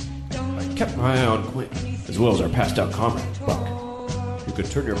 I kept my eye on Quinn, as well as our passed out comrade, Buck. You could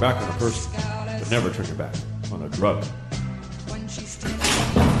turn your back on a person, but never turn your back on a drug.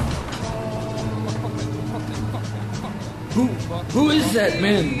 Who is that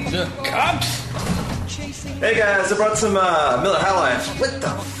man? The cops? Hey guys, I brought some Miller High Life. What the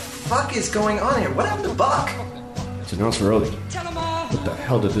fuck is going on here? What happened to Buck? It's announced early. What the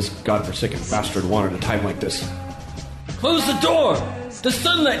hell did this godforsaken bastard want at a time like this? Close the door! The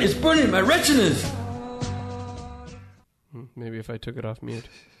sunlight is burning my retinas! Maybe if I took it off mute.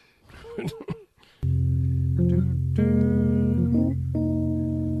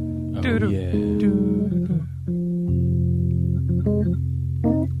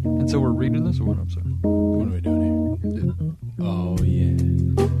 And so we're reading this, or what? I'm sorry. What are we doing here? Oh, yeah.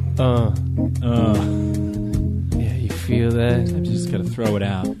 Yeah, you feel that? Sometimes you just gotta throw it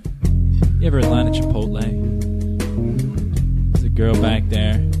out. You ever line at Chipotle? There's a girl back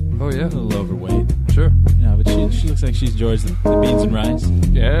there. Oh, yeah. A little overweight. Sure. You know, but she looks like she enjoys the beans and rice.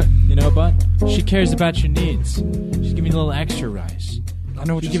 Yeah. You know, but she cares about your needs. She's giving you a little extra rice. I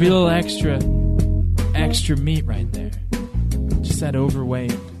know what you're saying. Give you a little extra meat right there. Just that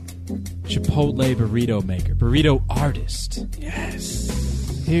overweight Chipotle burrito maker. Burrito artist. Yes.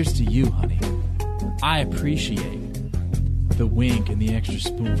 Here's to you, honey. I appreciate the wink and the extra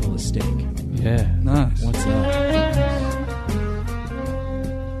spoonful of steak. Yeah. Nice. What's up?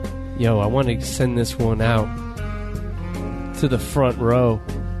 Yo, I want to send this one out to the front row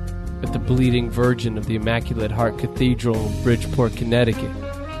at the Bleeding Virgin of the Immaculate Heart Cathedral in Bridgeport, Connecticut.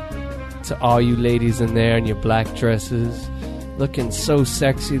 To all you ladies in there in your black dresses, looking so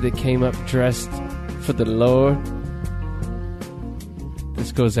sexy that came up dressed for the Lord.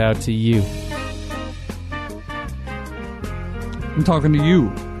 This goes out to you. I'm talking to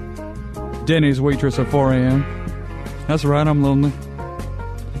you, Denny's waitress at 4 a.m. That's right, I'm lonely.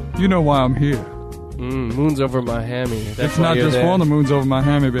 You know why I'm here. Moon's over my hammy. That's It's not just one, the moon's over my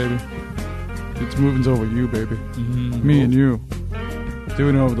hammy, baby. It's moving's over you, baby. Me and you.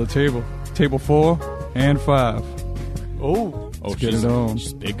 Doing it over the table. Table 4 and 5. Oh. Oh, get it on.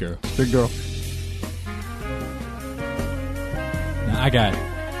 She's big girl. Big girl. Now, I got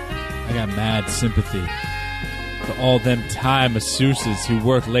mad sympathy for all them Thai masseuses who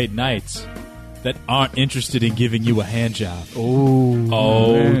work late nights that aren't interested in giving you a hand job. Oh,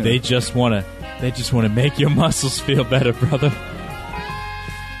 man. They just wanna make your muscles feel better, brother.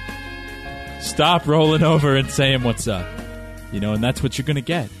 Stop rolling over and saying what's up. And that's what you're gonna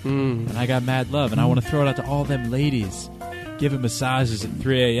get. And I got mad love, and I want to throw it out to all them ladies giving massages at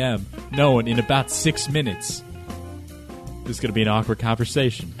 3 a.m. knowing in about 6 minutes there's gonna be an awkward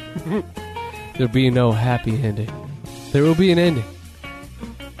conversation. There'll be no happy ending. There will be an ending.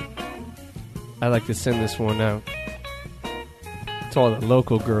 I like to send this one out to all the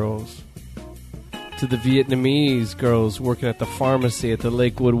local girls, to the Vietnamese girls working at the pharmacy at the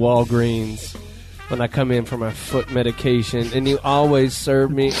Lakewood Walgreens when I come in for my foot medication, and you always serve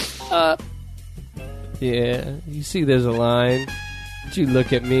me up. Yeah, you see there's a line. But you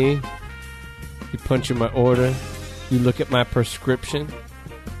look at me, you punch in my order, you look at my prescription.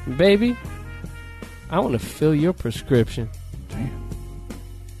 Baby, I want to fill your prescription.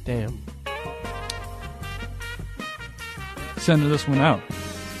 Damn. Sending this one out.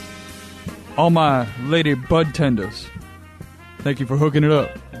 All my lady bud tenders. Thank you for hooking it up.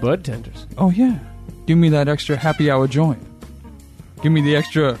 Bud tenders? Oh, yeah. Give me that extra happy hour joint. Give me the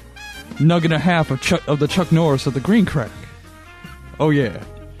extra nugget and a half of the Chuck Norris of the green crack. Oh, yeah.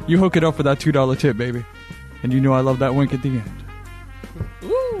 You hook it up for that $2 tip, baby. And you know I love that wink at the end.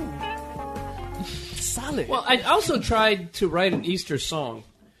 Ooh. Solid. Well, I also tried to write an Easter song.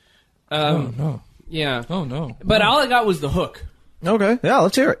 Oh, no. Yeah. Oh, no. But all I got was the hook. Okay. Yeah,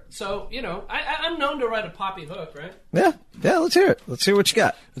 let's hear it. So, I'm known to write a poppy hook, right? Yeah, let's hear it. Let's hear what you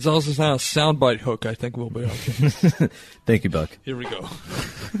got. It's also not a soundbite hook, I think we'll be okay. Thank you, Buck. Here we go.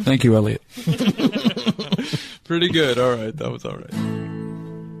 Thank you, Elliot. Pretty good. All right. That was all right.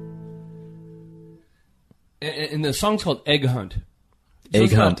 And the song's called Egg Hunt.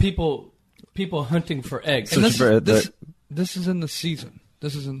 Egg Hunt. People hunting for eggs. And this is in the season.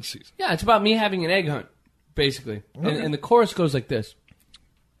 This is in the season. Yeah, it's about me having an egg hunt, basically. Okay. And the chorus goes like this.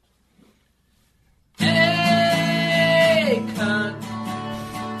 Egg hunt.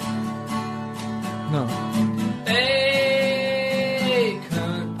 No. Egg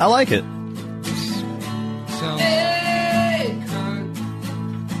hunt. I like it. Sounds... Egg hunt.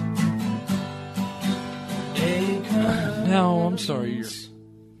 Egg hunt. No, I'm sorry.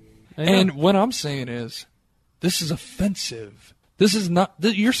 And what I'm saying is, this is offensive. This is not...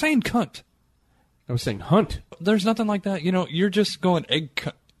 You're saying cunt. I was saying hunt. There's nothing like that. You're just going egg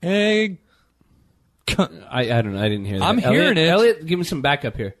cunt. Egg cunt. I don't know. I didn't hear that. I'm hearing it. Elliot, give me some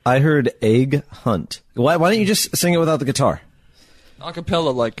backup here. I heard egg hunt. Why don't you just sing it without the guitar?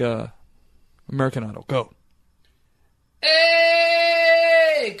 Acapella like American Idol. Go.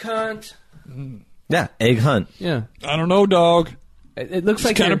 Egg hunt. Yeah, egg hunt. Yeah. I don't know, dog. It looks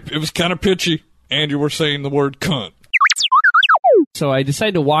like it was kind of pitchy. And you were saying the word cunt. So I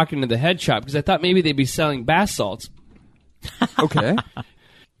decided to walk into the head shop because I thought maybe they'd be selling bath salts. Okay.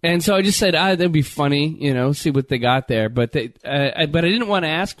 And so I just said, that'd be funny, see what they got there. But but I didn't want to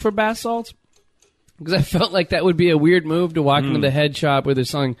ask for bath salts because I felt like that would be a weird move to walk into the head shop where they're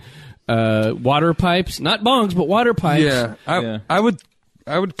selling water pipes, not bongs, but water pipes. Yeah, I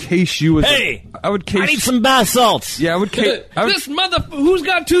would case you as I need some bath salts. Yeah, This who's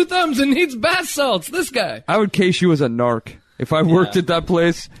got two thumbs and needs bath salts? This guy. I would case you as a narc. If I worked at that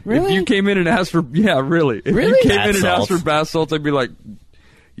place, really? If you came in and asked for, really? If really? you came in and asked for bath salts, I'd be like,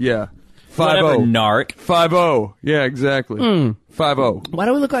 yeah. Whatever, 5-0. narc. 5-0. Yeah, exactly. 5-0. Why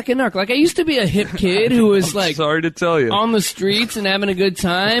do I look like a narc? Like, I used to be a hip kid who was like Sorry to tell you. on the streets and having a good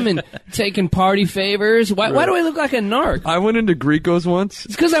time and taking party favors. Why do I look like a narc? I went into Grico's once.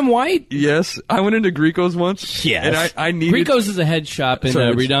 It's because I'm white. Yes, I went into Grico's once. Yes. And I needed... Grico's is a head shop in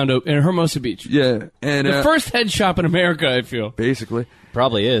Redondo, in Hermosa Beach. Yeah. And, The first head shop in America, I feel. Basically.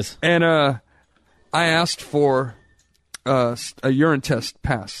 Probably is. And I asked for a urine test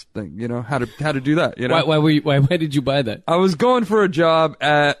pass thing, you know, how to do that, you know. Why did you buy that? I was going for a job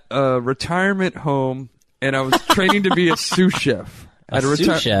at a retirement home, and I was training to be a sous chef. At a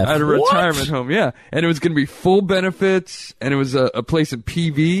retirement home, yeah. And it was going to be full benefits, and it was a place in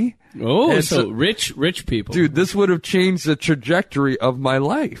PV. Oh, and so rich people. Dude, this would have changed the trajectory of my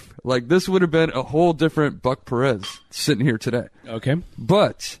life. Like, this would have been a whole different Buck Perez sitting here today. Okay.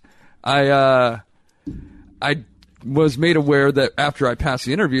 But I was made aware that after I passed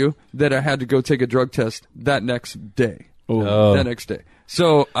the interview that I had to go take a drug test that next day. Oh. That next day.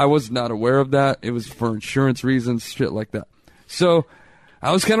 So I was not aware of that. It was for insurance reasons, shit like that. So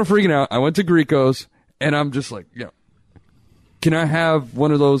I was kind of freaking out. I went to Grico's, and I'm just like, can I have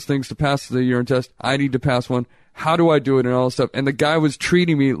one of those things to pass the urine test? I need to pass one. How do I do it and all this stuff? And the guy was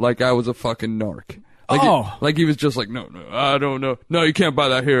treating me like I was a fucking narc. Like he was just like, no, I don't know. No, you can't buy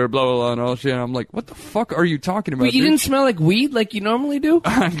that here, blah, blah, blah, and all that shit. And I'm like, what the fuck are you talking about? Wait, you didn't smell like weed like you normally do?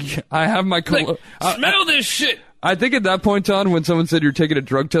 I have my... smell this shit! I think at that point on, when someone said you're taking a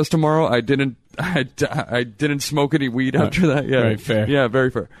drug test tomorrow, I didn't smoke any weed after that. Yeah, very fair. Yeah,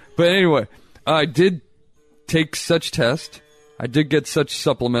 very fair. But anyway, I did take such test. I did get such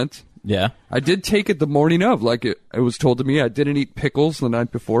supplement. Yeah. I did take it the morning of, like it was told to me. I didn't eat pickles the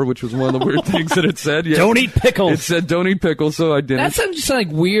night before, which was one of the weird things that it said. Yeah. Don't eat pickles. It said don't eat pickles, so I didn't. That sounds just like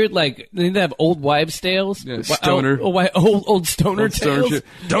weird, like they have old wives' tales. Yeah, stoner. Old stoner tales. Shit.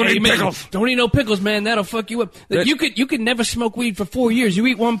 Don't eat man, pickles. Don't eat no pickles, man. That'll fuck you up. Like, you could never smoke weed for 4 years. You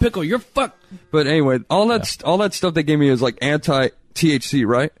eat one pickle, you're fucked. But anyway, all that stuff they gave me is like anti-THC,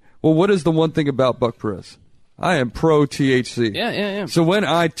 right? Well, what is the one thing about Buck Perez? I am pro THC. Yeah. So when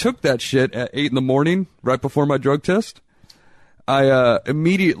I took that shit at 8 in the morning, right before my drug test, I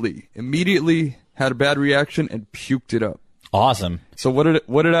immediately had a bad reaction and puked it up. Awesome. So what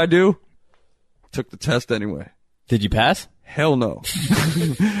did I do? Took the test anyway. Did you pass? Hell no.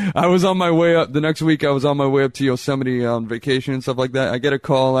 I was on my way up. The next week I was on my way up to Yosemite on vacation and stuff like that. I get a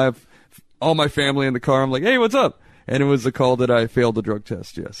call. I have all my family in the car. I'm like, hey, what's up? And it was the call that I failed the drug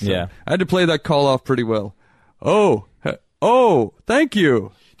test, yes. So yeah. I had to play that call off pretty well. Oh, thank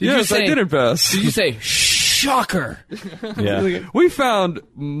you. Yes, I didn't pass. Did you say, shocker? Yeah. We found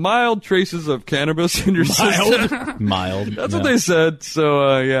mild traces of cannabis in your system. Mild. That's what they said.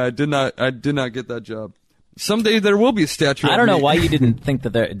 So, yeah, I did not get that job. Someday there will be a statue. I don't know why you didn't think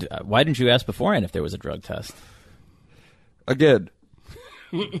that why didn't you ask beforehand if there was a drug test? Again.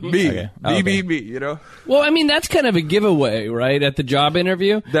 Me, Okay. me, you know? Well, I mean, that's kind of a giveaway, right, at the job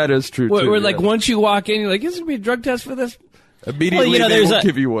interview? That is true, too. Where like, once you walk in, you're like, is there going to be a drug test for this? Immediately, they will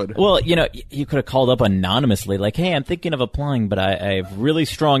give you one. Well, you could have called up anonymously, like, hey, I'm thinking of applying, but I have really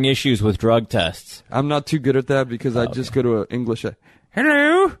strong issues with drug tests. I'm not too good at that because I just go to English.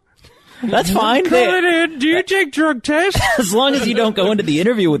 Hello? That's fine. Do you take drug tests? As long as you don't go into the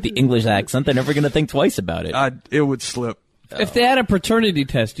interview with the English accent, they're never going to think twice about it. It would slip. If they had a paternity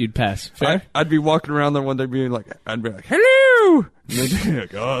test, you'd pass. Fair? I'd be walking around there one day being like, hello! And they'd be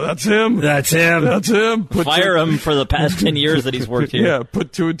like, oh, that's him. That's him. That's him. Fire him for the past 10 years that he's worked here. Yeah,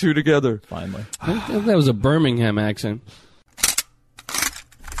 put 2 and 2 together. Finally. I think that was a Birmingham accent.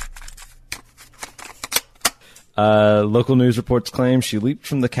 Local news reports claim she leaped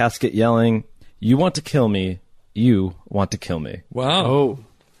from the casket yelling, "You want to kill me. You want to kill me." Wow. Oh.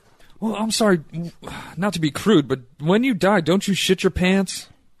 Well, I'm sorry, not to be crude, but when you die, don't you shit your pants?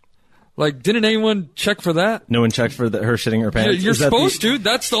 Like, didn't anyone check for that? No one checked for her shitting her pants. Yeah, you're supposed to.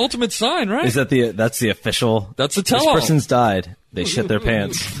 That's the ultimate sign, right? Is that that's the official? That's the tell-all. This person's died. They shit their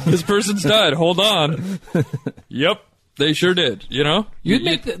pants. This person's died. Hold on. Yep, they sure did. You know, You'd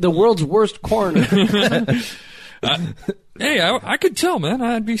make the world's worst coroner. Hey, I could tell, man.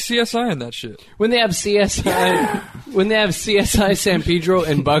 I'd be CSI in that shit. When they have CSI San Pedro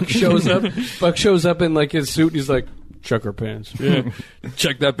and Buck shows up in like his suit and he's like, check her pants. Yeah.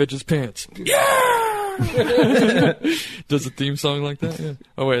 Check that bitch's pants. Yeah! Does a theme song like that? Yeah.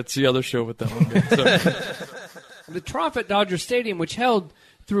 Oh, wait, it's the other show with that one. The trough at Dodger Stadium, which held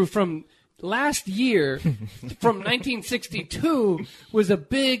through from last year, from 1962, was a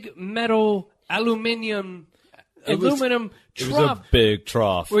big metal, aluminum aluminum It was trough a big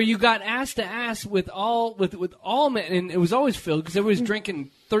trough. where you got ass to ass with all men, and it was always filled because everybody was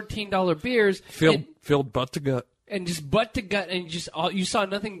drinking $13 beers. Filled butt to gut. And just butt to gut, and you saw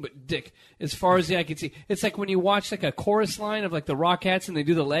nothing but dick as far as the eye could see. It's like when you watch like a chorus line of like the Rockettes and they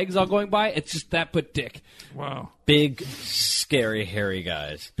do the legs all going by. It's just that but dick. Wow. Big, scary, hairy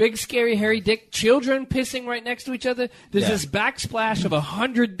guys. Big, scary, hairy dick. Children pissing right next to each other. There's Yeah. this backsplash of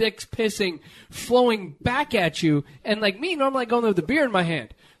 100 dicks pissing, flowing back at you. And like me, normally I go in there with the beer in my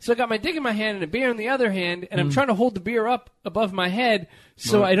hand. So I got my dick in my hand and a beer in the other hand, and I'm trying to hold the beer up above my head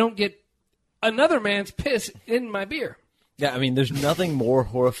so I don't get another man's piss in my beer. Yeah, I mean, there's nothing more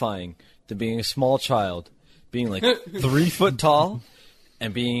horrifying than being a small child, being like 3 foot tall,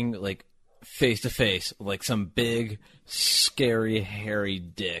 and being like face to face with like some big, scary, hairy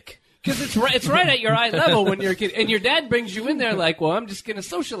dick. Because it's right at your eye level when you're a kid, and your dad brings you in there like, well, I'm just going to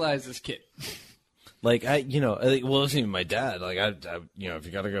socialize this kid. Like well, it wasn't even my dad. Like if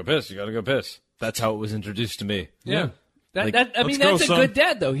you gotta go piss, you gotta go piss. That's how it was introduced to me. Yeah. Like, That's let's a go, son. good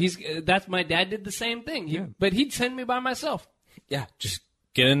dad though. That's my dad did the same thing. But he'd send me by myself. Yeah, just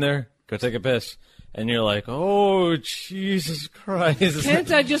get in there, go take a piss, and you're like, oh Jesus Christ!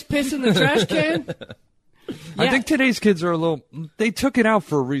 Can't I just piss in the trash can? I think today's kids are they took it out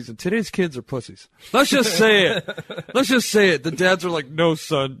for a reason. Today's kids are pussies. Let's just say it. Let's just say it. The dads are like, no,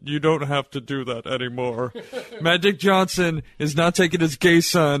 son, you don't have to do that anymore. Magic Johnson is not taking his gay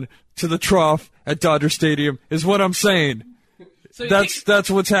son to the trough at Dodger Stadium, is what I'm saying. So That's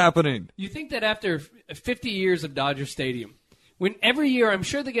what's happening. You think that after 50 years of Dodger Stadium, when every year I'm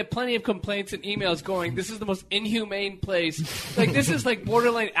sure they get plenty of complaints and emails going, this is the most inhumane place. Like, this is like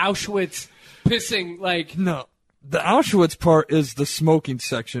borderline Auschwitz pissing, like... No. The Auschwitz part is the smoking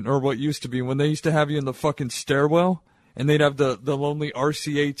section, or what used to be, when they used to have you in the fucking stairwell, and they'd have the lonely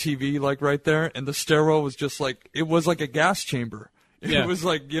RCA TV, like, right there, and the stairwell was just like, it was like a gas chamber. It was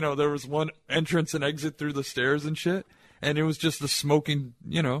like, there was one entrance and exit through the stairs and shit, and it was just the smoking,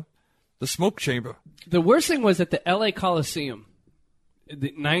 the smoke chamber. The worst thing was at the LA Coliseum,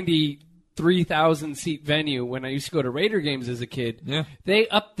 the 93,000 seat venue, when I used to go to Raider games as a kid, they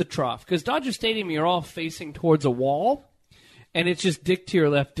upped the trough. Because Dodger Stadium, you're all facing towards a wall, and it's just dick to your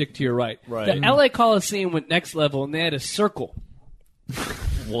left, dick to your right. The LA Coliseum went next level, and they had a circle.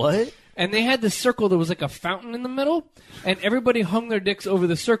 What? And they had this circle that was like a fountain in the middle, and everybody hung their dicks over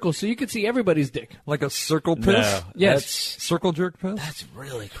the circle so you could see everybody's dick. Like a circle piss? No, Yes. Circle jerk piss? That's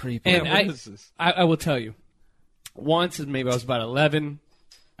really creepy. And what is this? I will tell you, once, maybe I was about 11,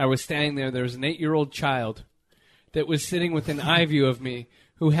 I was standing there. There was an 8-year-old child that was sitting within eye view of me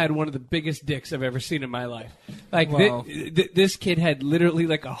who had one of the biggest dicks I've ever seen in my life. Like, Wow. this kid had literally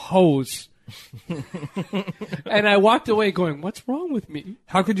like a hose. And I walked away going, what's wrong with me?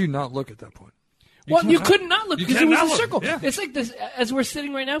 How could you not look at that point? You could not look You because it was cannot a look, circle. yeah. It's like this, as we're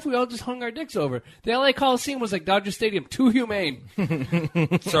sitting right now, if we all just hung our dicks over. The LA Coliseum was like Dodger Stadium, too humane.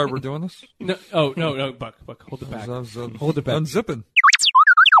 Sorry, we're doing this? No, Buck, hold it back. Hold it back. Unzipping.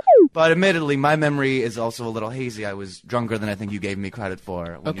 But admittedly, my memory is also a little hazy. I was drunker than I think you gave me credit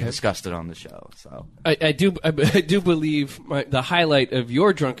for when you discussed it on the show. So I do believe the highlight of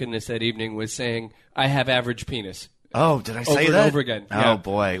your drunkenness that evening was saying, I have average penis. Oh, did I say over that? and over again. Oh, Yeah.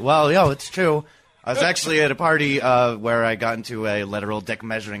 boy. Well, it's true. I was actually at a party where I got into a literal dick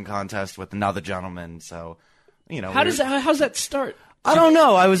measuring contest with another gentleman. So, How's that start? I don't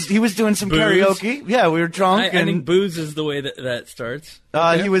know. He was doing some Booze? karaoke. Yeah, we were drunk. I think booze is the way that starts.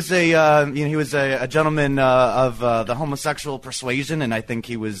 He was a gentleman of the homosexual persuasion, and I think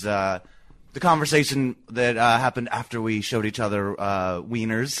he was the conversation that happened after we showed each other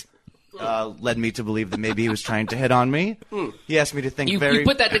wieners led me to believe that maybe he was trying to hit on me. He asked me to think You very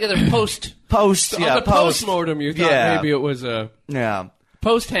put that together post. On the post-mortem, you thought maybe it was a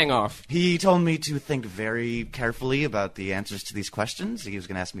post-hang-off. He told me to think very carefully about the answers to these questions. He was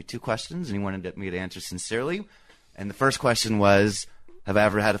going to ask me 2 questions, and he wanted me to answer sincerely. And the first question was, have I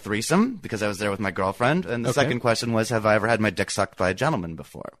ever had a threesome? Because I was there with my girlfriend. And the second question was, have I ever had my dick sucked by a gentleman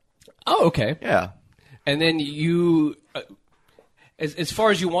before? Oh, okay. Yeah. And then you... As far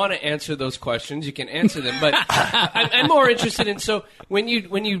as you want to answer those questions, you can answer them. But I'm more interested in, so when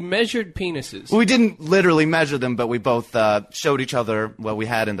you measured penises... Well, we didn't literally measure them, but we both showed each other what we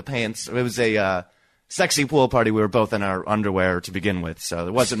had in the pants. It was a sexy pool party. We were both in our underwear to begin with, so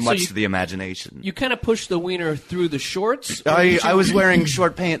there wasn't much to the imagination. You kind of pushed the wiener through the shorts? I was wearing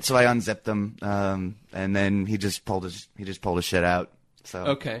short pants, so I unzipped them, and then he just pulled his shit out. So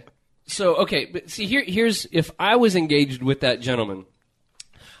Okay. So, but see, here's, if I was engaged with that gentleman,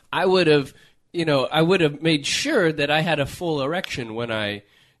 I would have made sure that I had a full erection when I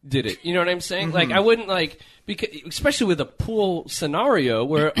did it. You know what I'm saying? Like, I wouldn't, like, because, especially with a pool scenario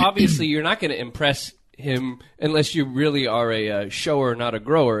where obviously you're not going to impress him unless you really are a shower, not a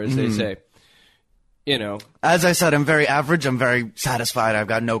grower, as they say. You know. As I said, I'm very average. I'm very satisfied. I've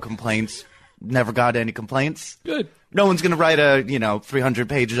got no complaints. Never got any complaints. Good. No one's going to write a,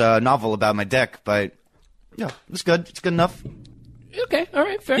 300-page novel about my dick, but, yeah, it's good. It's good enough. Okay, all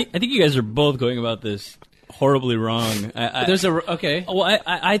right, fair. I think you guys are both going about this horribly wrong. Okay. Well,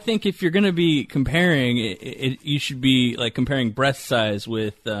 I think if you're going to be comparing, you should be like comparing breast size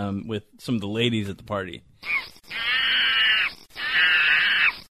with some of the ladies at the party.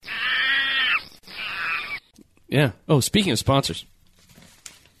 Yeah. Oh, speaking of sponsors,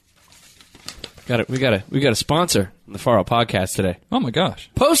 we got a sponsor on the Far Out Podcast today. Oh my gosh.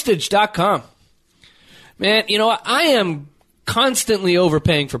 Postage.com. Man, you know what? I am constantly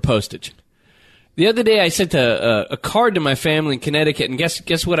overpaying for postage. The other day I sent a card to my family in Connecticut, and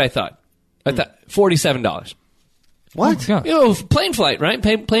guess what I thought? I thought $47. What? Oh, you know, plane flight, right?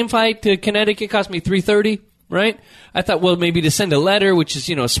 Plane flight to Connecticut cost me $330, right? I thought, well, maybe to send a letter, which is,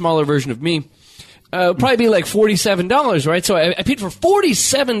 a smaller version of me, probably be like $47, right? So I paid for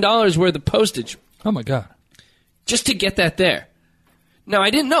 $47 worth of postage. Oh my god! Just to get that there. Now I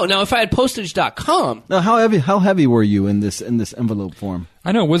didn't know. Now if I had postage.com, now how heavy were you in this envelope form?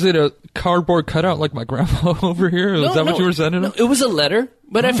 I know. Was it a cardboard cutout like my grandpa over here? Is that what you were sending? No, it was a letter.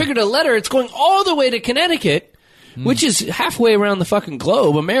 But I figured a letter. It's going all the way to Connecticut, which is halfway around the fucking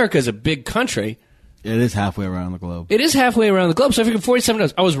globe. America is a big country. It is halfway around the globe. It is halfway around the globe. So I figured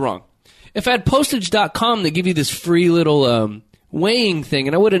 $47. I was wrong. If I had postage.com, they give you this free little weighing thing,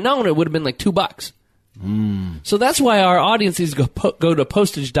 and I would have known it would have been like $2. So that's why our audience needs to go to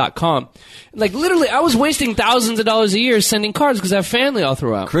postage.com. Like, literally, I was wasting thousands of dollars a year sending cards because I have family all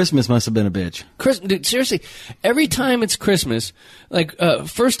throughout. Christmas must have been a bitch. Dude, seriously, every time it's Christmas, like,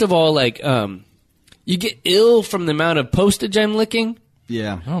 first of all, like, you get ill from the amount of postage I'm licking.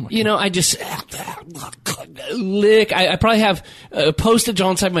 Yeah. Oh my I just lick. I probably have postage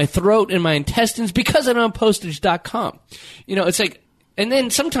all inside my throat and my intestines because I'm on postage.com. It's like, and then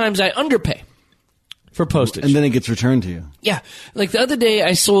sometimes I underpay for postage. And then it gets returned to you. Yeah. Like the other day,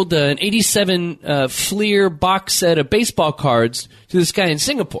 I sold an 87 Fleer box set of baseball cards to this guy in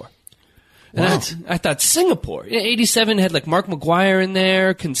Singapore. And What? I thought Singapore. 87 had like Mark McGuire in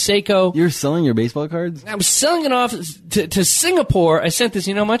there, Canseco. You're selling your baseball cards? I was selling it off to Singapore. I sent this,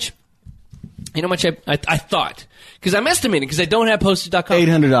 you know how much? You know how much I thought? Because I'm estimating, because I don't have postage.com.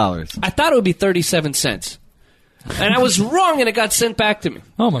 $800. I thought it would be 37 cents. And I was wrong, and it got sent back to me.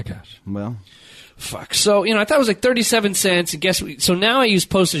 Oh my gosh. Well. Fuck. So, I thought it was like 37 cents. And so now I use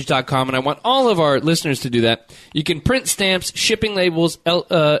postage.com, and I want all of our listeners to do that. You can print stamps, shipping labels,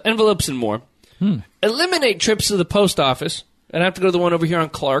 envelopes, and more. Eliminate trips to the post office. I don't have to go to the one over here on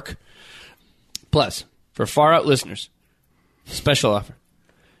Clark. Plus, for Far Out listeners, special offer.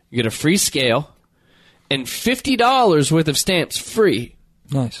 You get a free scale and $50 worth of stamps free.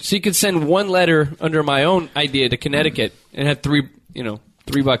 Nice. So you could send one letter under my own idea to Connecticut and have $3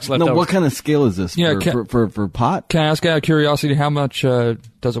 left No, over. what kind of scale is this? Yeah, for pot? Can I ask out of curiosity how much does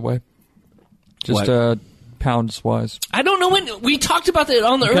it weigh? Just pounds wise. I don't know when. We talked about that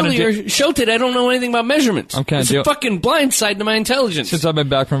on the I'm kinda earlier show today. I don't know anything about measurements. I'm kinda It's a fucking blind side to my intelligence. Since I've been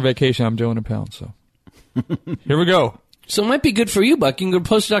back from vacation, I'm doing a pound, so. Here we go. So it might be good for you, Buck. You can go to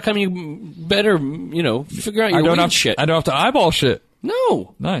post.com. You better, figure out your weed shit. I don't have to eyeball shit.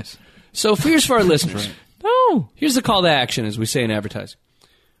 No. Nice. So here's for our listeners. No. Here's the call to action, as we say in advertising.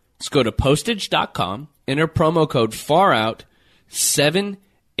 Let's go to postage.com, enter promo code FAROUT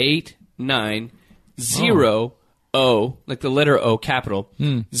 7890, like the letter O, capital,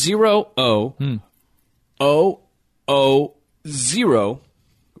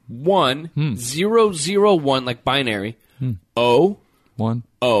 0001001, like binary, O,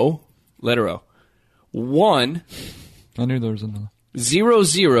 letter O, 1, I knew there was another.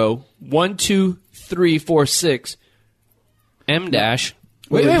 001236, M dash.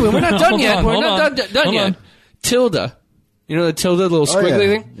 Wait, we're not done yet. We're not done yet. Tilde. You know the tilde, little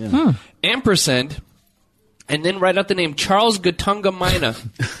squiggly thing? Yeah. Ampersand. And then write out the name Charles Gatunga Mina.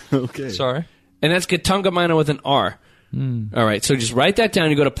 Okay. Sorry. And that's Gatunga Mina with an R. All right, so just write that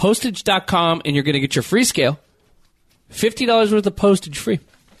down. You go to postage.com and you're going to get your free scale. $50 worth of postage free.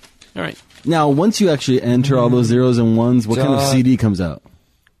 All right. Now, once you actually enter all those zeros and ones, what kind of CD comes out?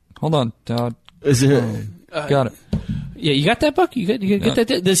 Hold on, Dad. Is it? Got it. Yeah, you got that, Buck? You get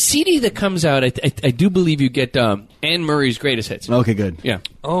that? The CD that comes out, I do believe you get Anne Murray's Greatest Hits. Okay, good. Yeah.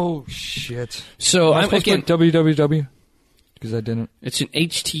 Oh, shit. So I'm again www. Because I didn't. It's an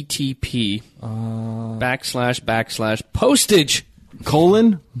HTTP // postage.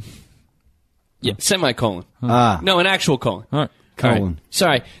 Colon? Yeah, semicolon. Ah. No, an actual colon. All right. Colon. All right.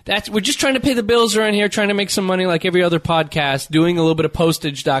 Sorry. We're just trying to pay the bills around here, trying to make some money like every other podcast, doing a little bit of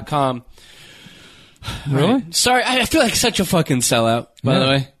postage.com. Really? Right. Sorry, I feel like such a fucking sellout, by the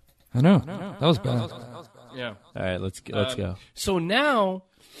way. I know. That was bad. Yeah. All right, let's go. So now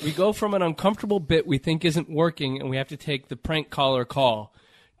we go from an uncomfortable bit we think isn't working, and we have to take the prank caller call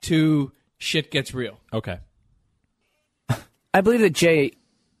to shit gets real. Okay. I believe that Jay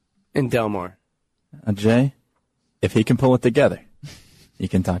and Delmar. Jay, if he can pull it together, you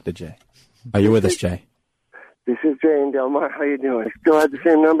can talk to Jay. Are you with us, Jay? This is Jay and Delmar. How you doing? Still have the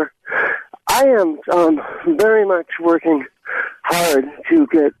same number? I am very much working hard to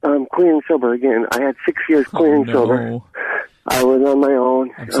get clean and sober again. I had 6 years clean and sober. I was on my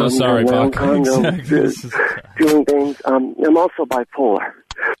own. I'm so sorry, Buck. Doing things. I'm also bipolar.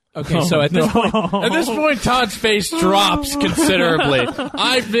 Okay, so at this point, Todd's face drops considerably.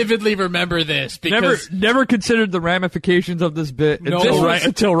 I vividly remember this because Never considered the ramifications of this bit until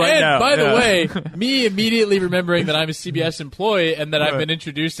right now. By the way, me immediately remembering that I'm a CBS employee and that I've been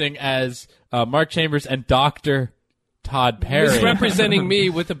introducing as Mark Chambers and Dr. Todd Perry. Misrepresenting me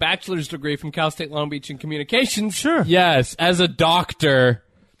with a bachelor's degree from Cal State Long Beach in communications. Sure. Yes, as a doctor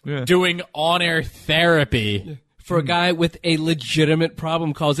doing on-air therapy. For a guy with a legitimate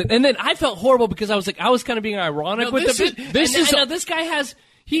problem calls it. And then I felt horrible because I was kind of being ironic with the bit. This guy has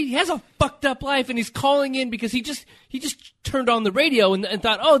a fucked up life, and he's calling in because he just turned on the radio and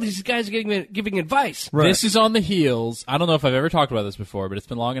thought, oh, these guys are giving advice. Right. This is on the heels. I don't know if I've ever talked about this before, but it's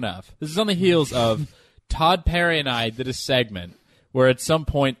been long enough. This is on the heels of Todd Perry and I did a segment where at some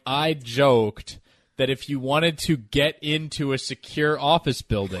point I joked that if you wanted to get into a secure office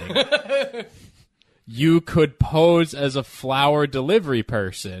building, you could pose as a flower delivery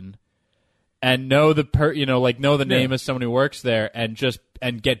person and know the name of someone who works there and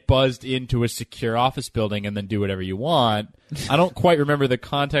get buzzed into a secure office building and then do whatever you want. I don't quite remember the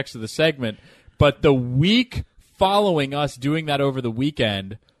context of the segment, but the week following us doing that over the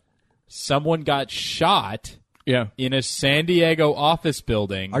weekend, someone got shot in a San Diego office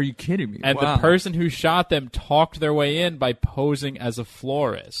building. Are you kidding me? And the person who shot them talked their way in by posing as a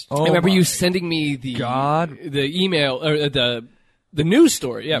florist. I remember you sending me the email or the news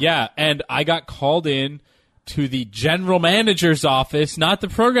story. Yeah. Yeah, and I got called in to the general manager's office, not the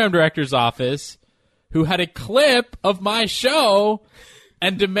program director's office, who had a clip of my show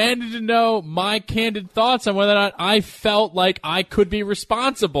and demanded to know my candid thoughts on whether or not I felt like I could be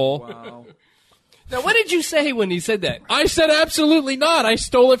responsible. Wow. Now, what did you say when he said that? I said absolutely not. I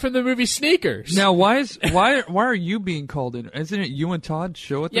stole it from the movie Sneakers. Now, why are you being called in? Isn't it you and Todd's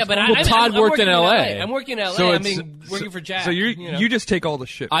show at this but point? Todd worked in L.A. I'm working in L.A. So working for Jack. So you just take all the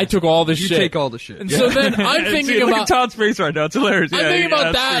shit. I took all the shit. You take all the shit. And so then I'm thinking look about at Todd's face right now. It's hilarious. I'm thinking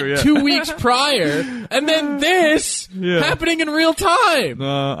about that 2 weeks prior, and then this happening in real time.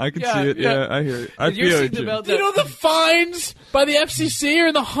 I can see it. Yeah, I hear it. I feel it. You know the fines by the FCC are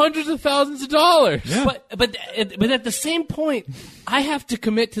in the hundreds of thousands of dollars. Yeah. But at the same point, I have to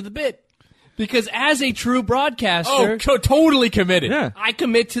commit to the bit. Because as a true broadcaster... totally committed. Yeah. I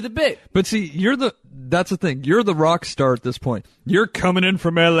commit to the bit. But see, that's the thing. You're the rock star at this point. You're coming in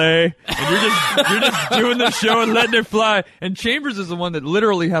from L.A., and you're just doing the show and letting it fly. And Chambers is the one that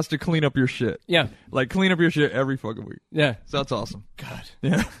literally has to clean up your shit. Yeah. Like, clean up your shit every fucking week. Yeah. So that's awesome. God.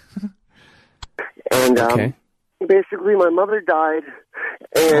 Yeah. And, basically, my mother died,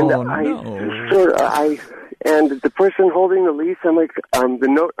 and and the person holding the lease on the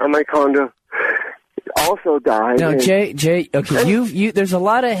note on my condo also died. Now, Jay, okay, there's a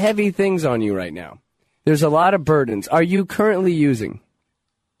lot of heavy things on you right now. There's a lot of burdens. Are you currently using?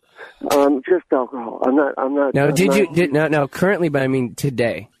 Just alcohol. I'm not. Now, now, currently, but I mean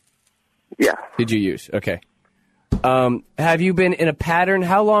today. Yeah. Did you use? Okay. Have you been in a pattern?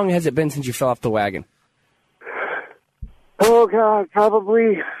 How long has it been since you fell off the wagon? Oh, God,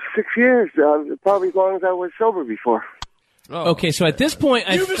 probably 6 years. Probably as long as I was sober before. Oh, okay, so at this point...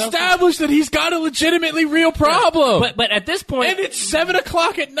 You've established that he's got a legitimately real problem. But at this point... And it's 7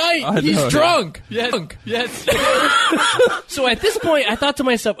 o'clock at night. He's drunk. Yes. So at this point, I thought to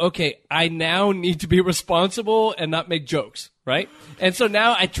myself, okay, I now need to be responsible and not make jokes, right? And so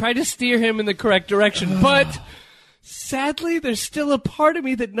now I try to steer him in the correct direction. But sadly, there's still a part of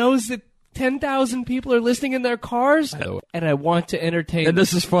me that knows that 10,000 people are listening in their cars, and I want to entertain them. And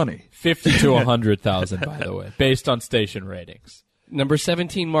this is funny. 50 to 100,000, by the way, based on station ratings. Number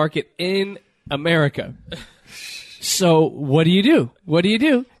 17 market in America. So what do you do? What do you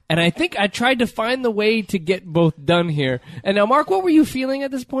do? And I think I tried to find the way to get both done here. And now, Mark, what were you feeling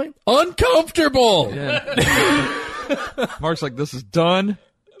at this point? Uncomfortable. Yeah. Mark's like, this is done.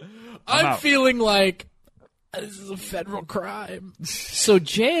 I'm out. feeling like this is a federal crime. So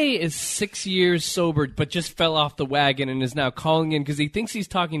Jay is 6 years sober, but just fell off the wagon and is now calling in because he thinks he's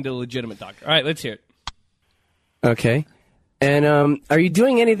talking to a legitimate doctor. All right, let's hear it. Okay. And are you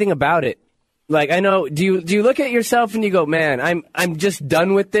doing anything about it? Like, I know, do you look at yourself and you go, man, I'm just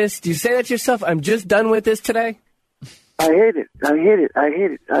done with this? Do you say that to yourself? I'm just done with this today? I hate it. I hate it. I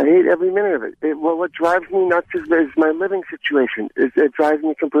hate it. I hate every minute of it. What drives me nuts is my living situation. It drives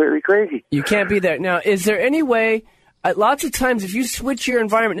me completely crazy. You can't be there. Now, is there any way, lots of times if you switch your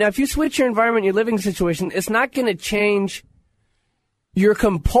environment, your living situation, it's not going to change your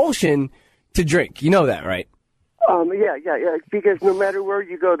compulsion to drink. You know that, right? Yeah. Because no matter where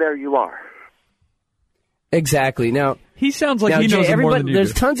you go, there you are. Exactly. Now, he sounds like now, he knows Jay, more than you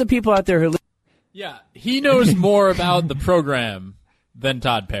there's do. tons of people out there who... Yeah, he knows more about the program than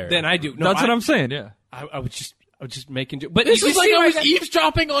Todd Perry. Then I do. No, That's what I'm saying, yeah. I was just making... But This you is like see I where was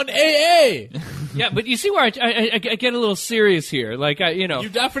eavesdropping on AA. Yeah, but you see where I get a little serious here. Like, you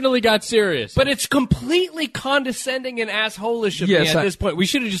definitely got serious. But it's completely condescending and assholish of Yes, me at this point. We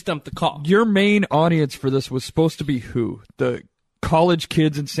should have just dumped the call. Your main audience for this was supposed to be who? The college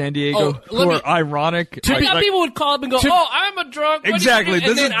kids in San Diego who are ironic. I thought people would call up and go, I'm a drunk. What Exactly. do you do?"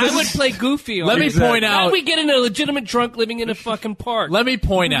 And This then is- I would play goofy on Let it. me point How out- do we get in a legitimate drunk living in a fucking park? Let me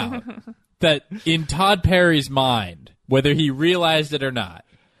point out that in Todd Perry's mind, whether he realized it or not,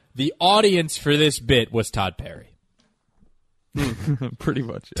 the audience for this bit was Todd Perry. Pretty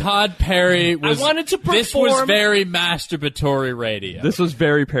much. Yeah. Todd Perry was... I wanted to This was perform- very masturbatory radio. This was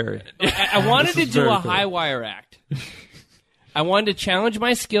very Perry. I wanted This to is do very a cool. high wire act. I wanted to challenge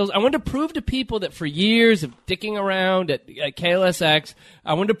my skills. I wanted to prove to people that for years of dicking around at KLSX,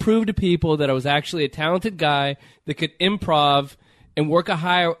 I wanted to prove to people that I was actually a talented guy that could improv and work a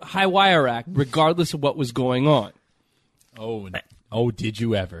high wire act regardless of what was going on. Oh, did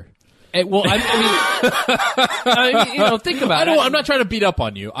you ever? Well, I mean, think about it. I'm not trying to beat up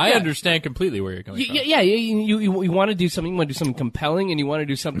on you. I understand completely where you're coming from. You want to do something. You want to do something compelling, and you want to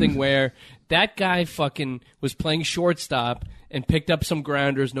do something where that guy fucking was playing shortstop and picked up some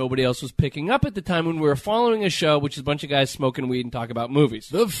grounders nobody else was picking up at the time when we were following a show, which is a bunch of guys smoking weed and talk about movies.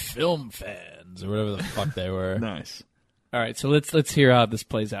 The film fans, or whatever the fuck they were. Nice. All right, so let's hear how this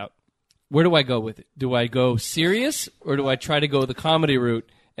plays out. Where do I go with it? Do I go serious, or do I try to go the comedy route?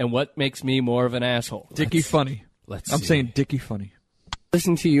 And what makes me more of an asshole? Dicky funny. Let's I'm see. saying Dicky funny.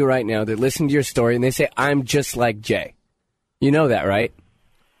 Listen to you right now. They listen to your story and they say, I'm just like Jay. You know that, right?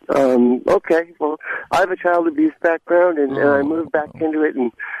 Okay. Well, I have a child abuse background, and I moved back into it,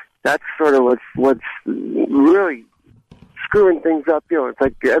 and that's sort of what's really screwing things up. It's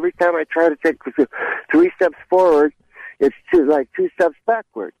like every time I try to take 3 steps forward, it's 2 steps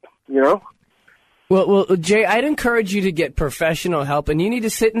backward. Well, Jay, I'd encourage you to get professional help, and you need to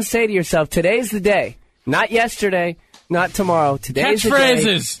sit and say to yourself, today's the day. Not yesterday, not tomorrow. Today's the day.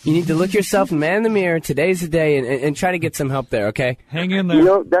 Catchphrases. You need to look yourself man in the mirror. Today's the day, and try to get some help there, okay? Hang in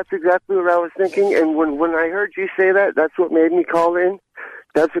there. That's exactly what I was thinking, and when I heard you say that, that's what made me call in.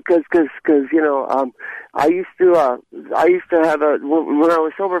 That's because I used to have when I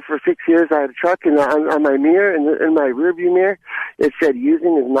was sober for 6 years, I had a truck, and on my mirror, in my rearview mirror, it said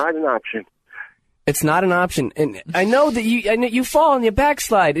using is not an option. It's not an option. And I know that you fall and you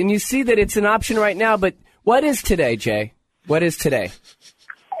backslide, and you see that it's an option right now, but what is today, Jay? What is today?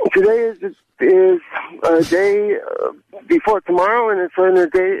 Today is a day before tomorrow, and it's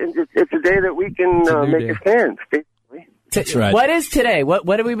a day that we can make a stand, basically. That's right. What is today?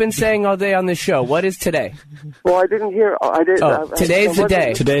 What have we been saying all day on this show? What is today? Well, I didn't hear. Today's the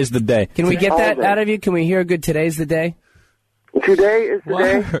day. Today's the day. Can we get that out of you? Can we hear a good today's the day? Today is the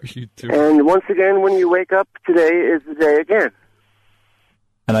day. Are you doing? And once again, when you wake up, today is the day again.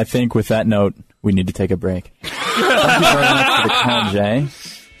 And I think with that note, we need to take a break. Thank you very much for the call, Jay.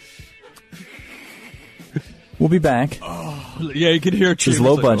 We'll be back. Yeah, you can hear This is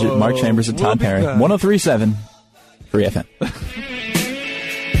Low Budget, Mark Chambers and Todd Perry. 103.7 Free FM.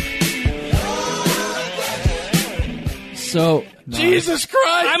 So, Jesus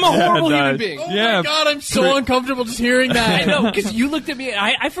Christ! I'm a horrible human being. Oh my God, I'm so uncomfortable just hearing that. I know, because you looked at me.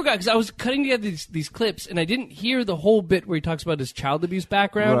 I forgot, because I was cutting together these clips, and I didn't hear the whole bit where he talks about his child abuse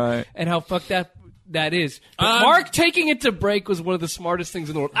background and how fucked that is. But Mark taking it to break was one of the smartest things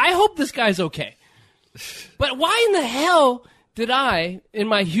in the world. I hope this guy's okay. But why in the hell did I, in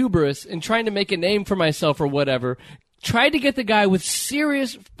my hubris, and trying to make a name for myself or whatever, try to get the guy with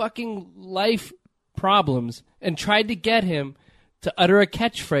serious fucking life problems and tried to get him to utter a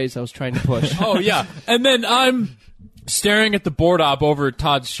catchphrase I was trying to push? Oh, yeah. And then I'm staring at the board op over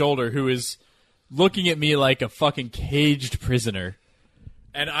Todd's shoulder, who is looking at me like a fucking caged prisoner,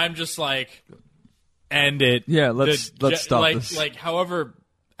 and I'm just like, end it. Yeah, let's stop this. Like however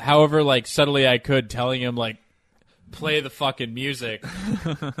like subtly I could, telling him like, play the fucking music.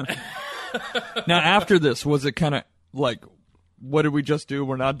 Now after this, was it kind of like, what did we just do?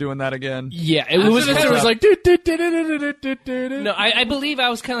 We're not doing that again. Yeah, it was kind of like. No, I believe I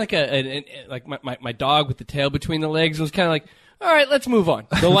was kind of like my dog with the tail between the legs was kind of like, all right, let's move on.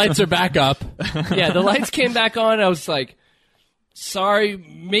 The lights are back up. Yeah, the lights came back on. I was like, sorry,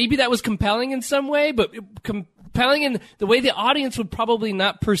 maybe that was compelling in some way, but compelling in the way the audience would probably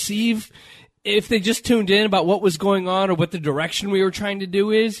not perceive if they just tuned in about what was going on or what the direction we were trying to do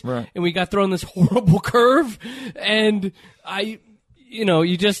is. Right. And we got thrown this horrible curve, and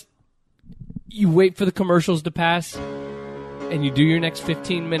you wait for the commercials to pass, and you do your next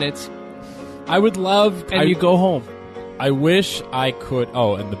 15 minutes. I would love, and you go home. I wish I could.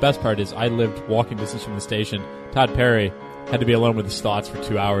 Oh, and the best part is I lived walking distance from the station. Todd Perry had to be alone with his thoughts for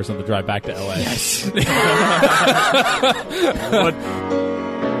 2 hours on the drive back to LA. Yes.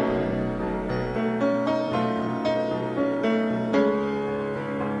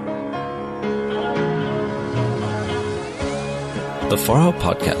 The Far Out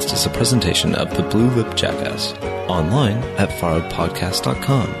Podcast is a presentation of the Blue Lip Jackass. Online at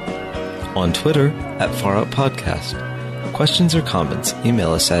faroutpodcast.com. On Twitter at faroutpodcast. Questions or comments,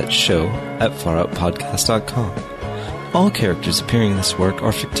 email us at show@faroutpodcast.com. All characters appearing in this work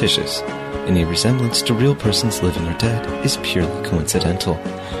are fictitious. Any resemblance to real persons living or dead is purely coincidental.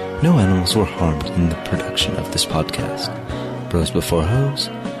 No animals were harmed in the production of this podcast. Bros before hoes,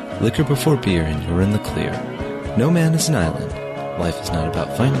 liquor before beer, and you're in the clear. No man is an island. Life is not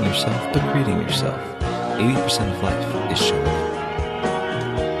about finding yourself, but creating yourself. 80% of life is showing up.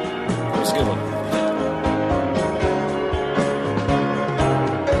 That was a good one.